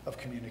link of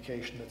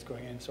communication that's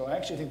going in. So I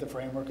actually think the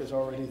framework is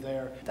already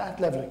there. That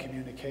level of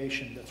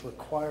communication that's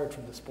required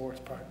from the sports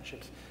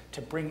partnerships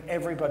to bring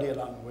everybody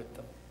along with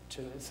them,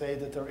 to say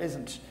that there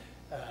isn't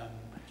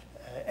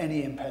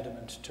any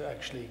impediment to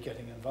actually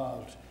getting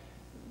involved.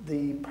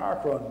 The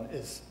park run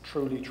is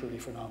truly, truly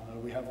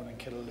phenomenal. We have one in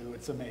Killaloe.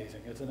 It's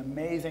amazing. It's an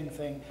amazing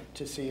thing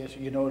to see it.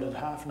 You know that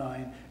at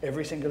 9:30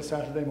 every single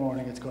Saturday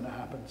morning it's going to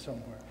happen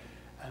somewhere.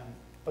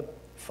 But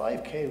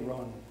 5K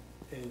run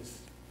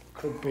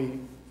could be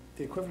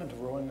the equivalent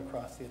of rowing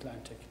across the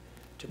Atlantic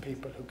to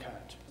people who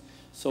can't.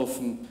 So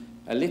from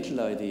a little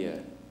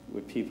idea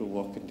with people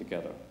working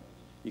together,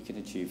 you can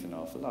achieve an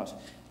awful lot.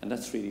 And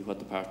that's really what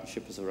the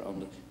partnership is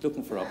around,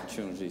 looking for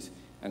opportunities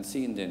and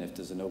seeing then if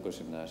there's a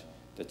nugget in that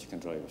you can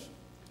drive it.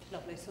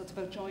 Lovely. So it's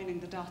about joining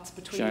the dots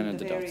between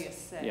the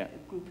various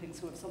groupings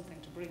who have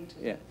something to bring to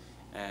them.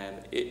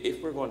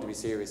 If we're going to be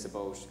serious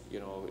about,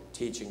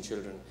 teaching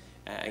children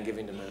and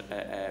giving them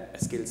a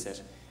skill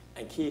set,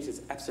 and Keith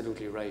is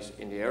absolutely right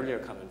in the earlier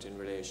comment in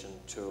relation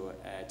to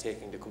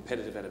taking the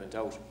competitive element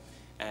out.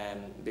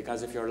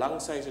 Because if you're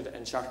long-sighted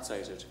and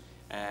short-sighted,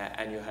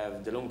 and you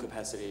have the lung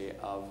capacity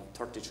of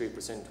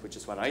 33%, which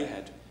is what I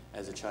had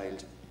as a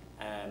child,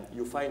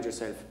 you find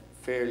yourself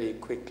fairly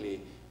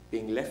quickly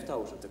being left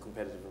out of the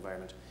competitive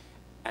environment.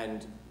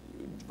 And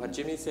what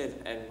Jimmy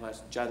said and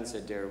what John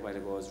said there a while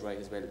ago is right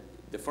as well.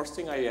 The first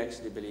thing I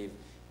actually believe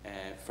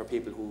for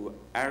people who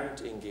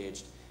aren't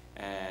engaged,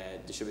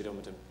 they should be done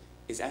with them,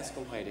 is ask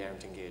them why they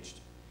aren't engaged.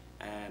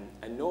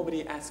 And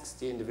nobody asks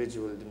the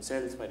individual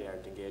themselves why they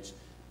aren't engaged.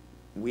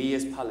 We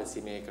as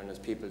policymakers and as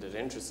people that are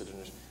interested in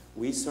it,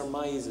 we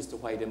surmise as to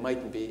why they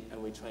mightn't be,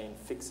 and we try and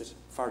fix it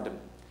for them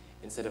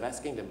instead of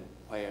asking them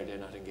why are they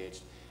not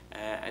engaged.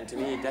 And to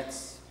me,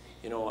 that's,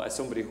 as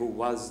somebody who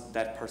was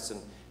that person,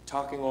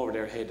 talking over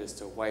their head as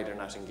to why they're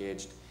not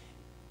engaged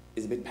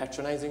is a bit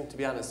patronising, to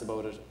be honest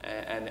about it,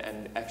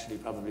 and actually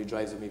probably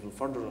drives them even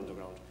further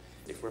underground.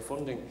 If we're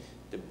funding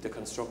the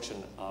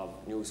construction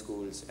of new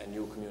schools and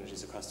new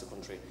communities across the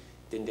country,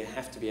 then they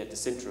have to be at the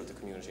centre of the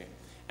community.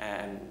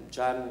 And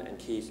John and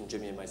Keith and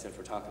Jimmy and myself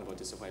were talking about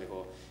this a while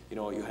ago.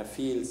 You have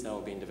fields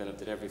now being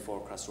developed at every 4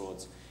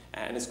 crossroads,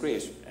 and it's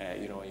great.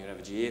 You have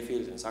a GA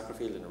field and a soccer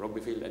field and a rugby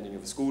field, and then you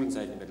have a school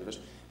inside the middle of it,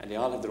 and they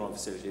all have their own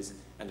facilities,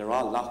 and they're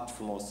all locked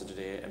for most of the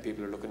day, and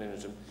people are looking in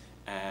at them.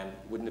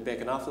 Wouldn't it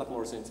make an awful lot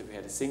more sense if we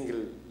had a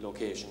single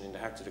location in the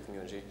heart of the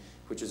community,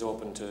 which is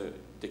open to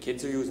the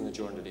kids who are using it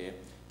during the day,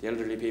 the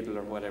elderly people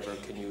or whatever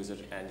can use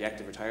it, and the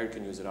active retired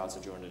can use it also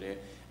during the day,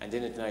 and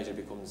then at night it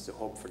becomes the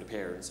hub for the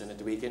parents, and at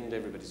the weekend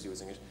everybody's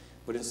using it.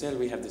 But instead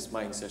we have this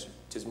mindset,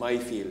 tis my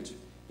field,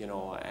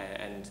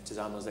 and tis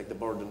almost like the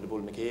bird and the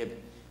bull McCabe,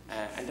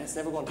 and that's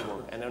never going to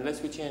work. And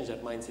unless we change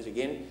that mindset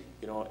again,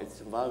 it will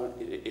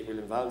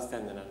involve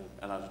standing on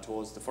a lot of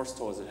toes. The first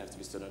toes that have to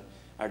be stood on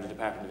are the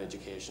Department of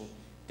Education.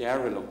 They are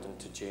reluctant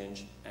to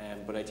change,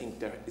 but I think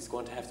there is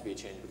going to have to be a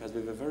change because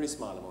we have a very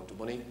small amount of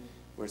money.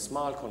 We're a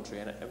small country,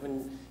 and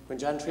when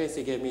John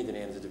Treacy gave me the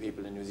names of the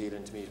people in New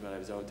Zealand to meet when I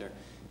was out there,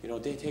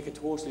 they take a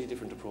totally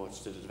different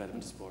approach to the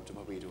development of sport to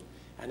what we do.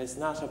 And it's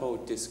not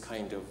about this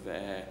kind of,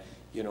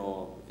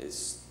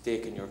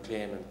 staking your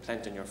claim and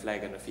planting your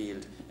flag on a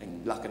field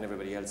and blocking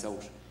everybody else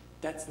out.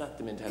 That's not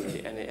the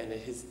mentality, and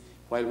it is,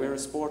 while we're a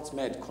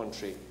sports-mad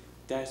country,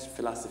 that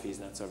philosophy is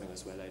not serving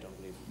us well, I don't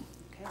believe.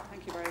 Okay,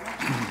 thank you very much.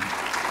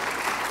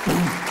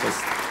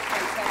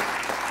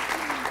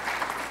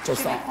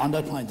 Just on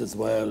that point as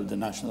well, the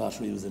National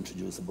Lottery was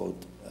introduced about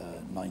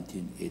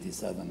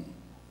 1987,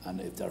 and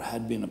if there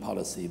had been a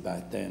policy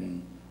back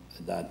then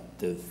that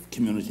the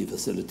community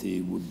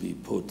facility would be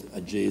put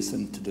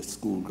adjacent to the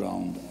school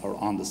ground or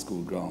on the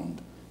school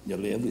ground,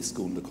 nearly every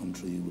school in the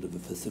country would have a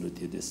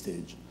facility at this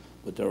stage.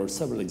 But there are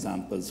several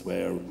examples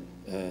where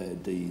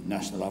the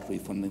National Lottery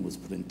funding was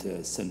put into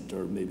a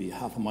centre maybe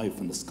half a mile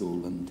from the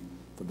school, and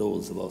for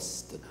those of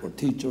us that were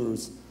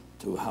teachers,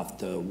 to have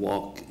to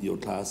walk your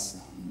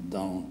class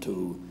down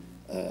to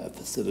a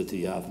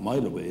facility half a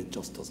mile away, it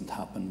just doesn't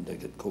happen. They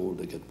get cold,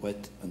 they get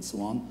wet, and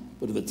so on.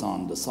 But if it's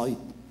on the site,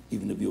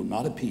 even if you're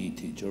not a PE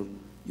teacher,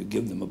 you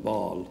give them a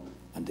ball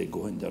and they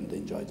go in there and they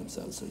enjoy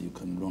themselves, so you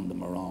can run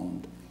them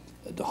around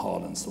the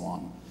hall and so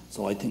on.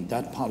 So I think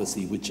that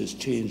policy, which has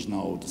changed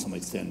now to some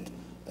extent,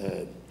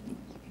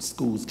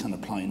 schools can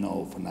apply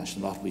now for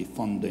National Lottery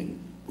funding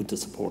with the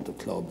support of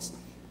clubs.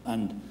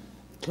 And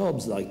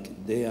clubs,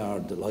 like, they are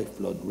the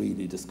lifeblood,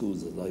 really. The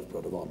schools are the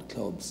lifeblood of all the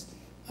clubs,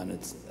 and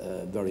it's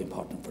very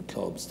important for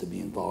clubs to be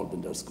involved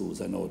in their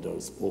schools. I know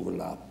there's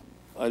overlap.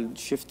 I'll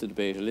shift the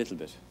debate a little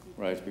bit,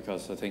 right,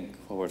 because I think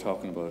what we're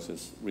talking about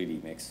really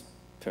makes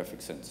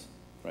perfect sense,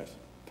 right?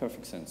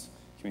 Perfect sense.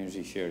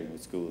 Community sharing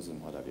with schools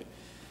and what have you.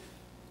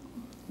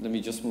 Let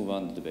me just move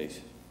on the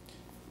debate,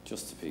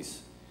 just a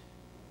piece.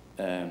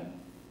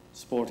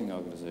 Sporting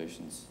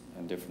organisations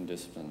and different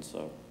disciplines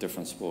or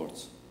different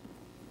sports,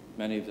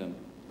 many of them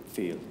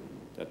feel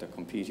that they're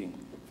competing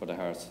for the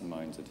hearts and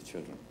minds of the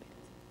children,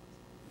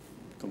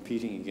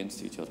 competing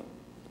against each other.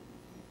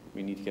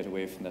 We need to get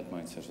away from that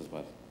mindset as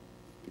well,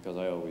 because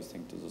I always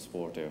think there's a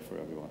sport there for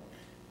everyone,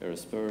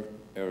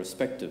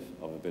 irrespective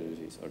of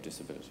abilities or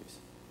disabilities.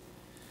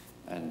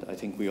 And I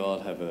think we all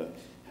have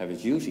a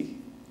duty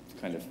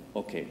to kind of,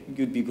 okay,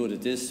 you'd be good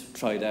at this,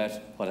 try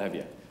that, what have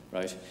you,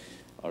 right?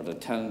 Or the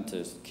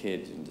talented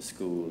kid in the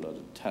school, or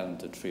the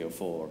talented 3 or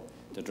 4,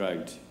 they're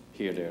dragged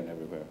here, there and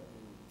everywhere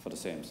for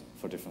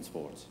different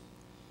sports.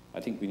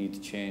 I think we need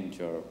to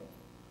change our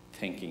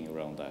thinking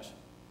around that.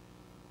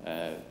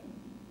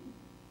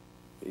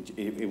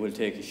 It will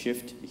take a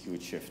shift, a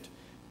huge shift,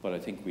 but I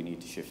think we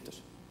need to shift it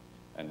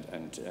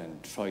and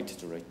try to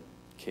direct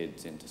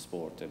kids into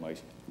sport they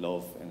might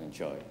love and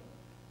enjoy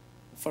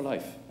for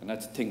life. And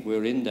that's the thing,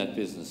 we're in that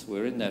business,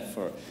 we're in that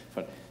for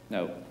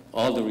now,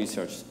 all the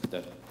research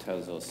that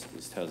tells us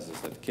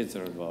that kids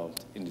that are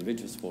involved,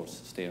 individual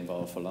sports, stay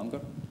involved for longer,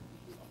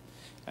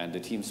 and the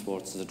team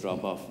sports is a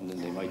drop off, and then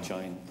they might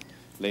join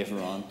later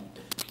on.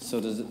 So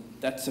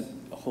that's a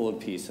whole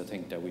piece, I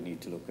think, that we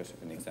need to look at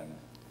and examine.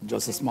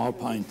 Just a small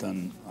point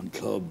on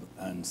club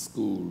and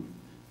school,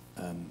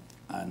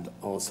 and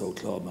also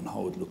club and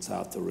how it looks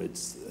after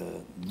its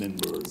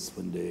members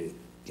when they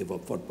give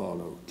up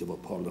football or give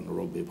up hurling or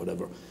rugby,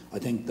 whatever. I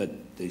think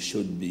that there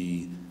should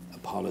be a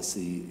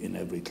policy in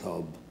every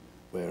club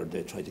where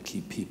they try to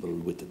keep people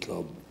with the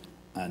club,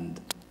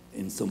 and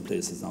in some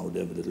places now they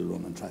have a little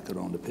run and track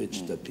around the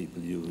pitch that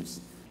people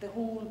use. The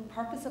whole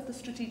purpose of the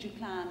strategic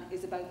plan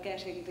is about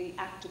getting the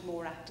active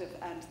more active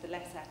and the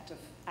less active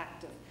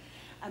active.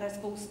 And I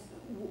suppose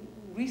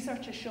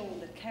research has shown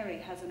that Kerry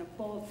has an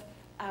above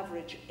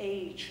average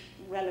age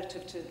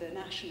relative to the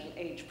national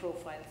age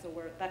profile. So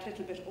we're that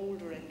little bit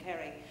older in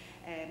Kerry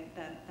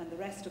than the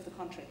rest of the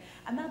country.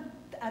 And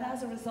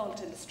as a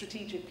result, in the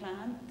strategic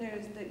plan,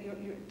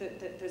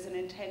 there's an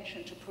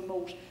intention to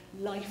promote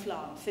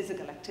lifelong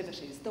physical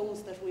activities,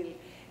 those that will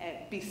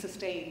be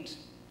sustained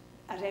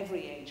at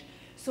every age.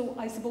 So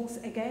I suppose,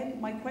 again,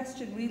 my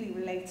question really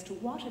relates to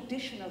what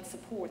additional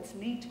supports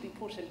need to be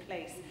put in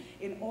place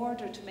in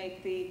order to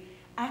make the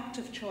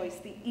active choice,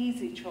 the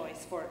easy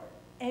choice for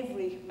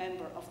every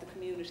member of the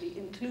community,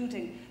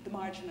 including the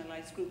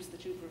marginalised groups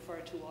that you've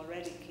referred to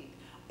already, Keith.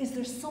 Is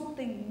there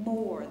something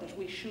more that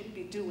we should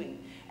be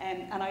doing?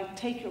 And I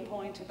take your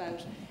point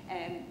about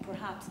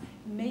perhaps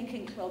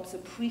making clubs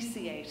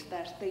appreciate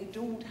that they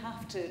don't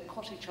have to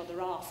cut each other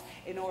off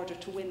in order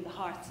to win the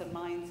hearts and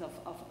minds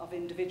of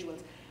individuals.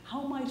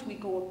 How might we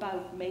go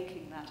about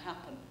making that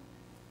happen?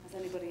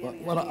 Has anybody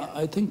any idea?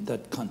 I think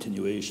that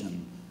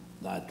continuation,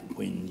 that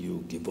when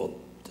you give up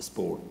the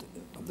sport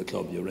of the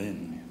club you're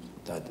in,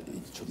 that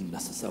it shouldn't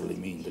necessarily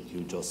mean that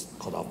you just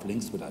cut off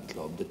links with that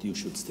club, that you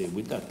should stay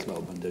with that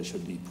club, and there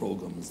should be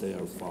programs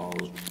there for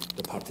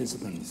the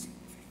participants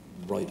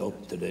right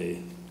up to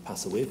they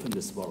pass away from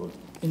this world.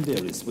 In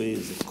various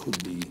ways, it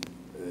could be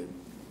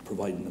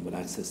providing them with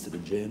access to the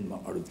gym,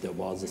 or if there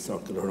was a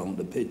circle around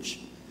the pitch.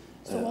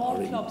 So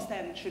all clubs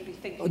then should be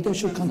thinking they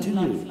should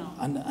continue,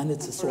 and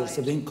it's a source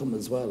of variety. income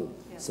as well.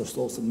 Yeah. It's a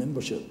source of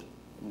membership.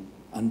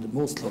 And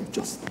most clubs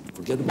just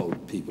forget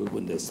about people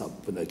when they stop,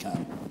 when they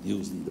can't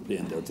use them to play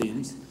in their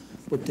teams.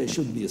 But there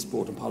should be a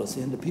sporting policy,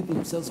 and the people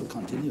themselves will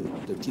continue.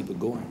 They'll keep it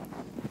going.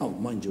 Now,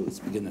 mind you, it's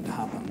beginning to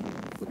happen,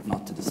 but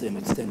not to the same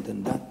extent.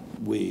 And that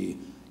way,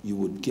 you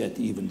would get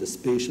even the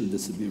spatial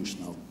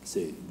distribution of,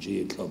 say,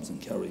 GA clubs in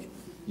Kerry.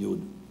 You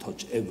would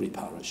touch every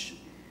parish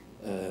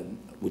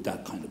with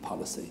that kind of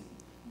policy,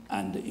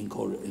 and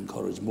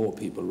encourage more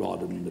people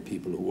rather than the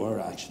people who are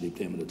actually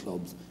playing with the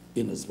clubs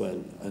in as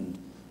well. And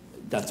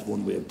that's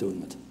one way of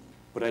doing it.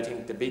 But I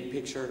think the big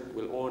picture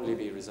will only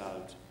be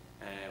resolved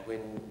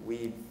when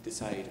we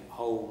decide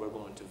how we're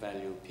going to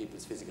value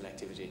people's physical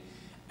activity.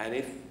 And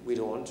if we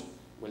don't,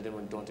 well then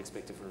we don't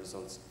expect different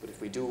results. But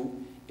if we do,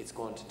 it's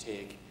going to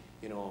take,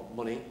 you know,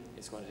 money,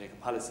 it's going to take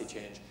a policy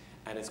change,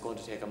 and it's going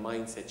to take a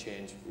mindset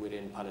change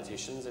within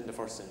politicians in the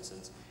first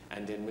instance,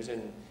 and then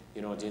within,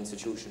 you know, the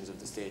institutions of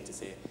the state to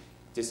say,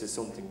 this is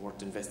something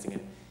worth investing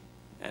in.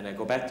 And I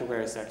go back to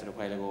where I started a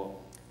while ago.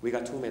 We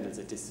got 2 medals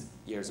at this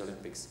year's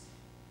Olympics.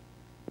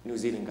 New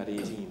Zealand got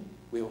 18.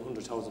 We have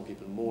 100,000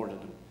 people more than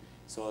them.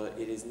 So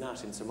it is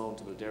not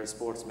insurmountable. They're a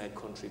sports-mad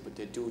country, but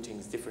they do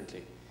things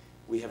differently.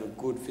 We have a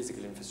good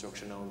physical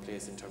infrastructure now in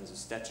place in terms of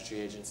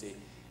statutory agency,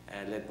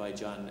 led by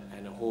John,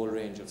 and a whole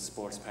range of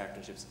sports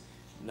partnerships.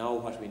 Now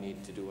what we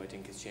need to do, I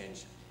think, is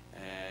change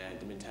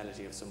the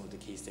mentality of some of the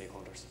key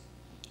stakeholders.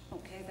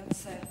 Okay,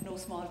 that's no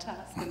small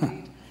task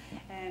indeed.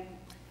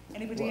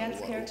 Anybody else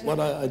care to? What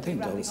I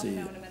think,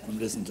 obviously, from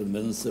listening to the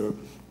Minister,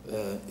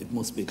 it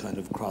must be kind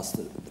of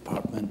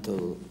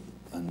cross-departmental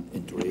and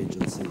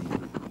interagency,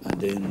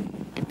 and then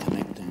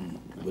connecting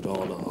with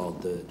all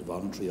of the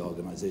voluntary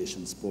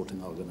organisations,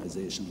 sporting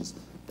organisations.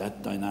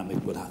 That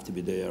dynamic would have to be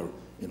there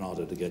in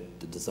order to get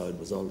the desired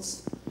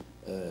results.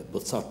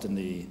 But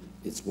certainly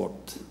it's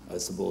worth, I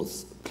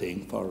suppose,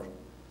 playing for,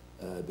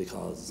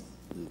 because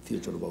the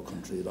future of our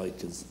country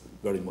is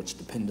very much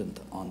dependent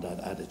on that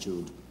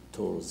attitude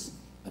towards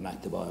an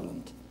active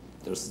Ireland.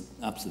 There's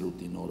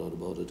absolutely no doubt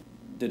about it.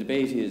 The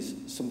debate is,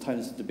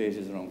 sometimes the debate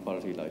is around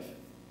quality of life.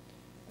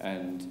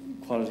 And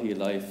quality of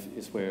life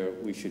is where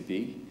we should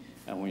be.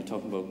 And when you're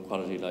talking about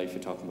quality of life,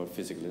 you're talking about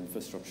physical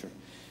infrastructure.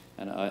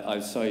 And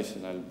I'll cite,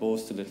 and I'll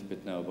boast a little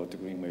bit now about the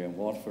Greenway in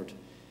Waterford,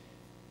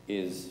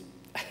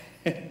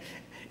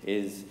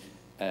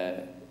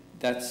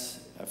 that's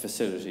a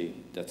facility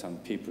that's on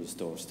people's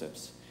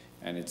doorsteps.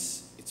 And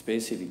it's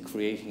basically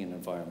creating an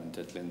environment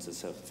that lends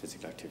itself to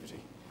physical activity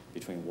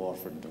between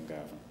Waterford and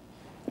Dungarvan.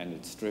 And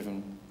it's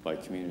driven by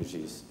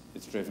communities,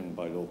 it's driven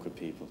by local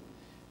people.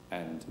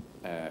 And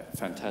a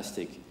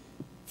fantastic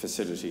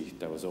facility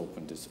that was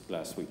opened this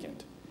last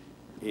weekend.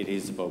 It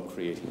is about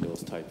creating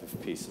those type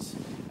of pieces.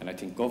 And I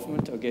think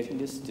government are getting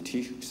this, the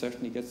Taoiseach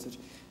certainly gets it,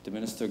 the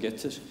Minister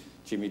gets it,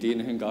 Jimmy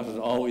Deenihan got it,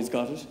 always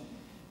got it.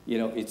 You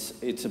know,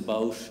 it's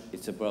about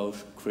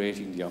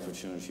creating the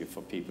opportunity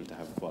for people to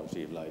have a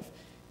quality of life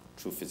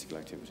through physical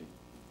activity.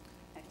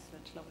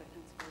 Excellent, lovely,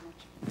 thanks very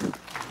much.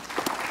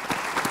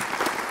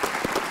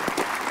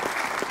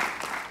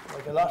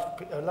 Like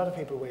a lot of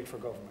people wait for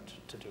government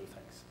to do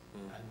things,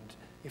 and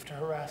you have to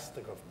harass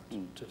the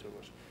government to do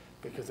it,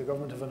 because the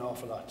government have an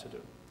awful lot to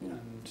do.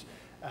 And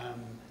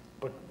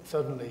but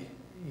suddenly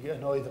you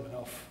annoy them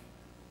enough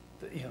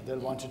that, you know, they'll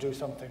want to do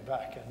something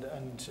back,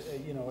 and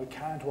you know, it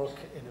can't work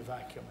in a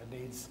vacuum. It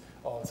needs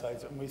all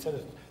sides, and we said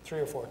it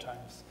 3 or 4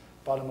 times,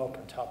 bottom up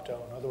and top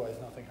down, otherwise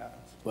nothing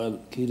happens. Well,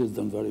 Keane has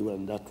done very well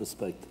in that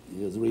respect.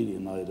 He has really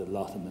annoyed a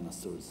lot of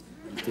ministers.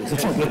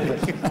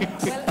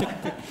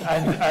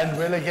 and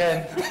will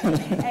again.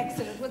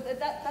 Excellent. Well,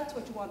 that's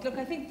what you want. Look,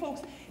 I think,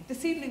 folks,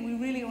 this evening we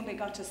really only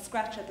got to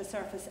scratch at the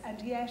surface, and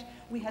yet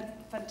we had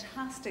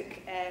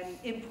fantastic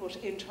input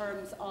in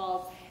terms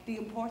of the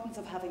importance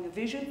of having a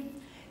vision,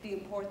 the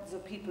importance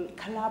of people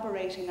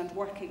collaborating and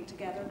working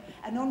together,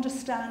 and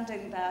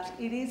understanding that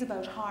it is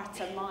about hearts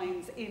and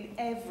minds in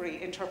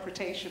every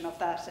interpretation of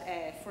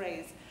that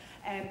phrase.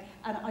 And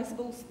I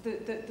suppose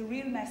the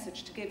real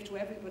message to give to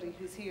everybody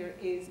who's here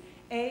is,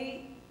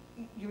 A,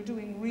 you're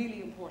doing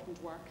really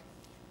important work.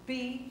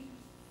 B,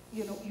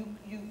 you know,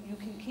 you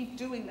can keep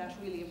doing that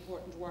really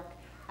important work.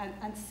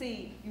 And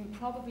C, you'll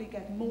probably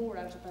get more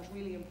out of that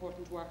really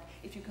important work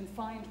if you can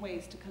find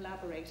ways to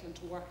collaborate and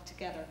to work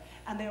together.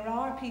 And there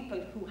are people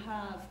who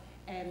have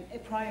a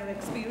prior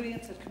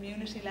experience at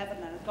community level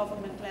and at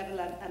government level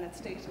and at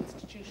state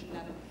institution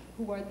level,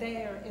 who are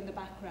there in the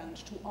background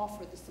to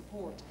offer the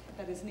support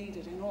that is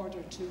needed in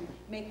order to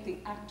make the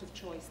active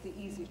choice, the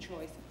easy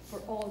choice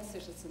for all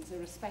citizens,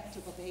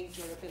 irrespective of age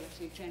or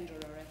ability, gender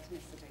or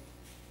ethnicity.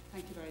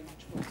 Thank you very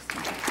much, folks.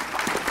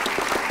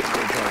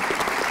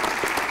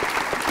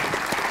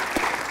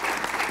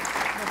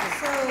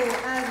 So,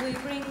 as we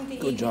bring the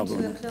evening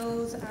to a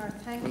close, our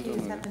thank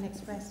yous have been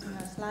expressed in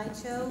our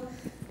slideshow.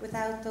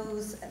 Without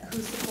those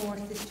who support,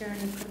 this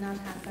journey could not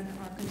happen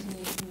or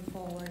continue to move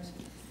forward.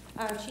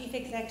 Our Chief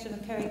Executive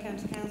of Kerry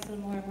County Council,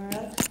 Maura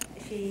Murrell,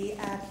 she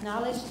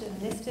acknowledged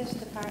and listed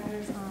the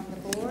partners on the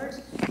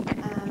board.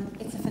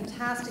 It's a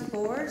fantastic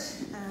board,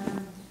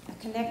 a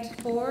connected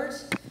board,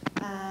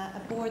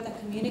 a board that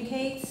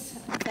communicates,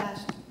 that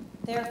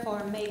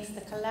therefore makes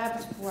the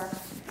collaborative work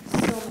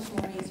so much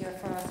more easier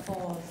for us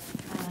all,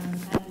 and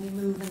we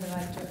move in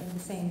the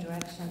same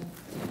direction.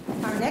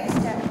 Our next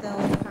step, though,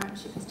 in the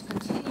partnership is to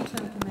continue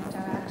to implement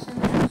our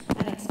actions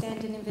and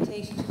extend an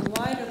invitation to the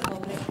wider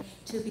public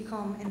to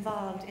become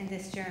involved in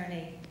this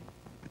journey.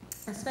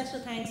 A special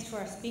thanks to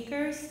our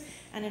speakers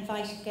and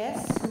invited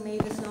guests who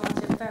made this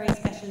launch a very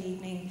special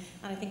evening,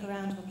 and I think a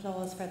round of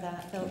applause for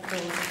that, those as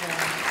well.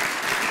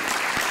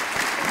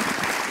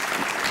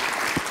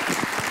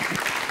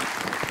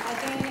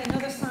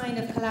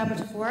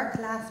 collaborative work,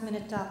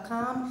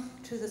 lastminute.com,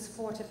 through the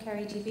support of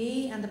Kerry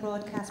TV and the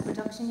Broadcast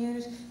Production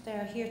Unit. They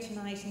are here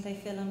tonight and they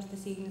filmed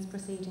this evening's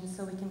proceedings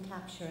so we can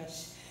capture it.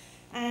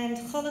 And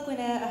chola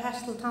gwine a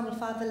hastal tamil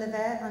fada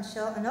leve an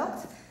seo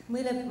anocht,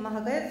 muilib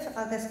mahagib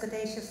agus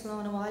godesha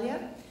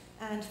slonawalia.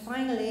 And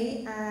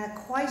finally,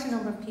 quite a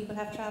number of people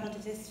have travelled a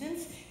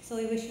distance, so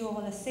we wish you all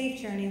a safe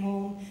journey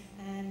home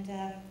and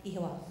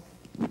ihawa.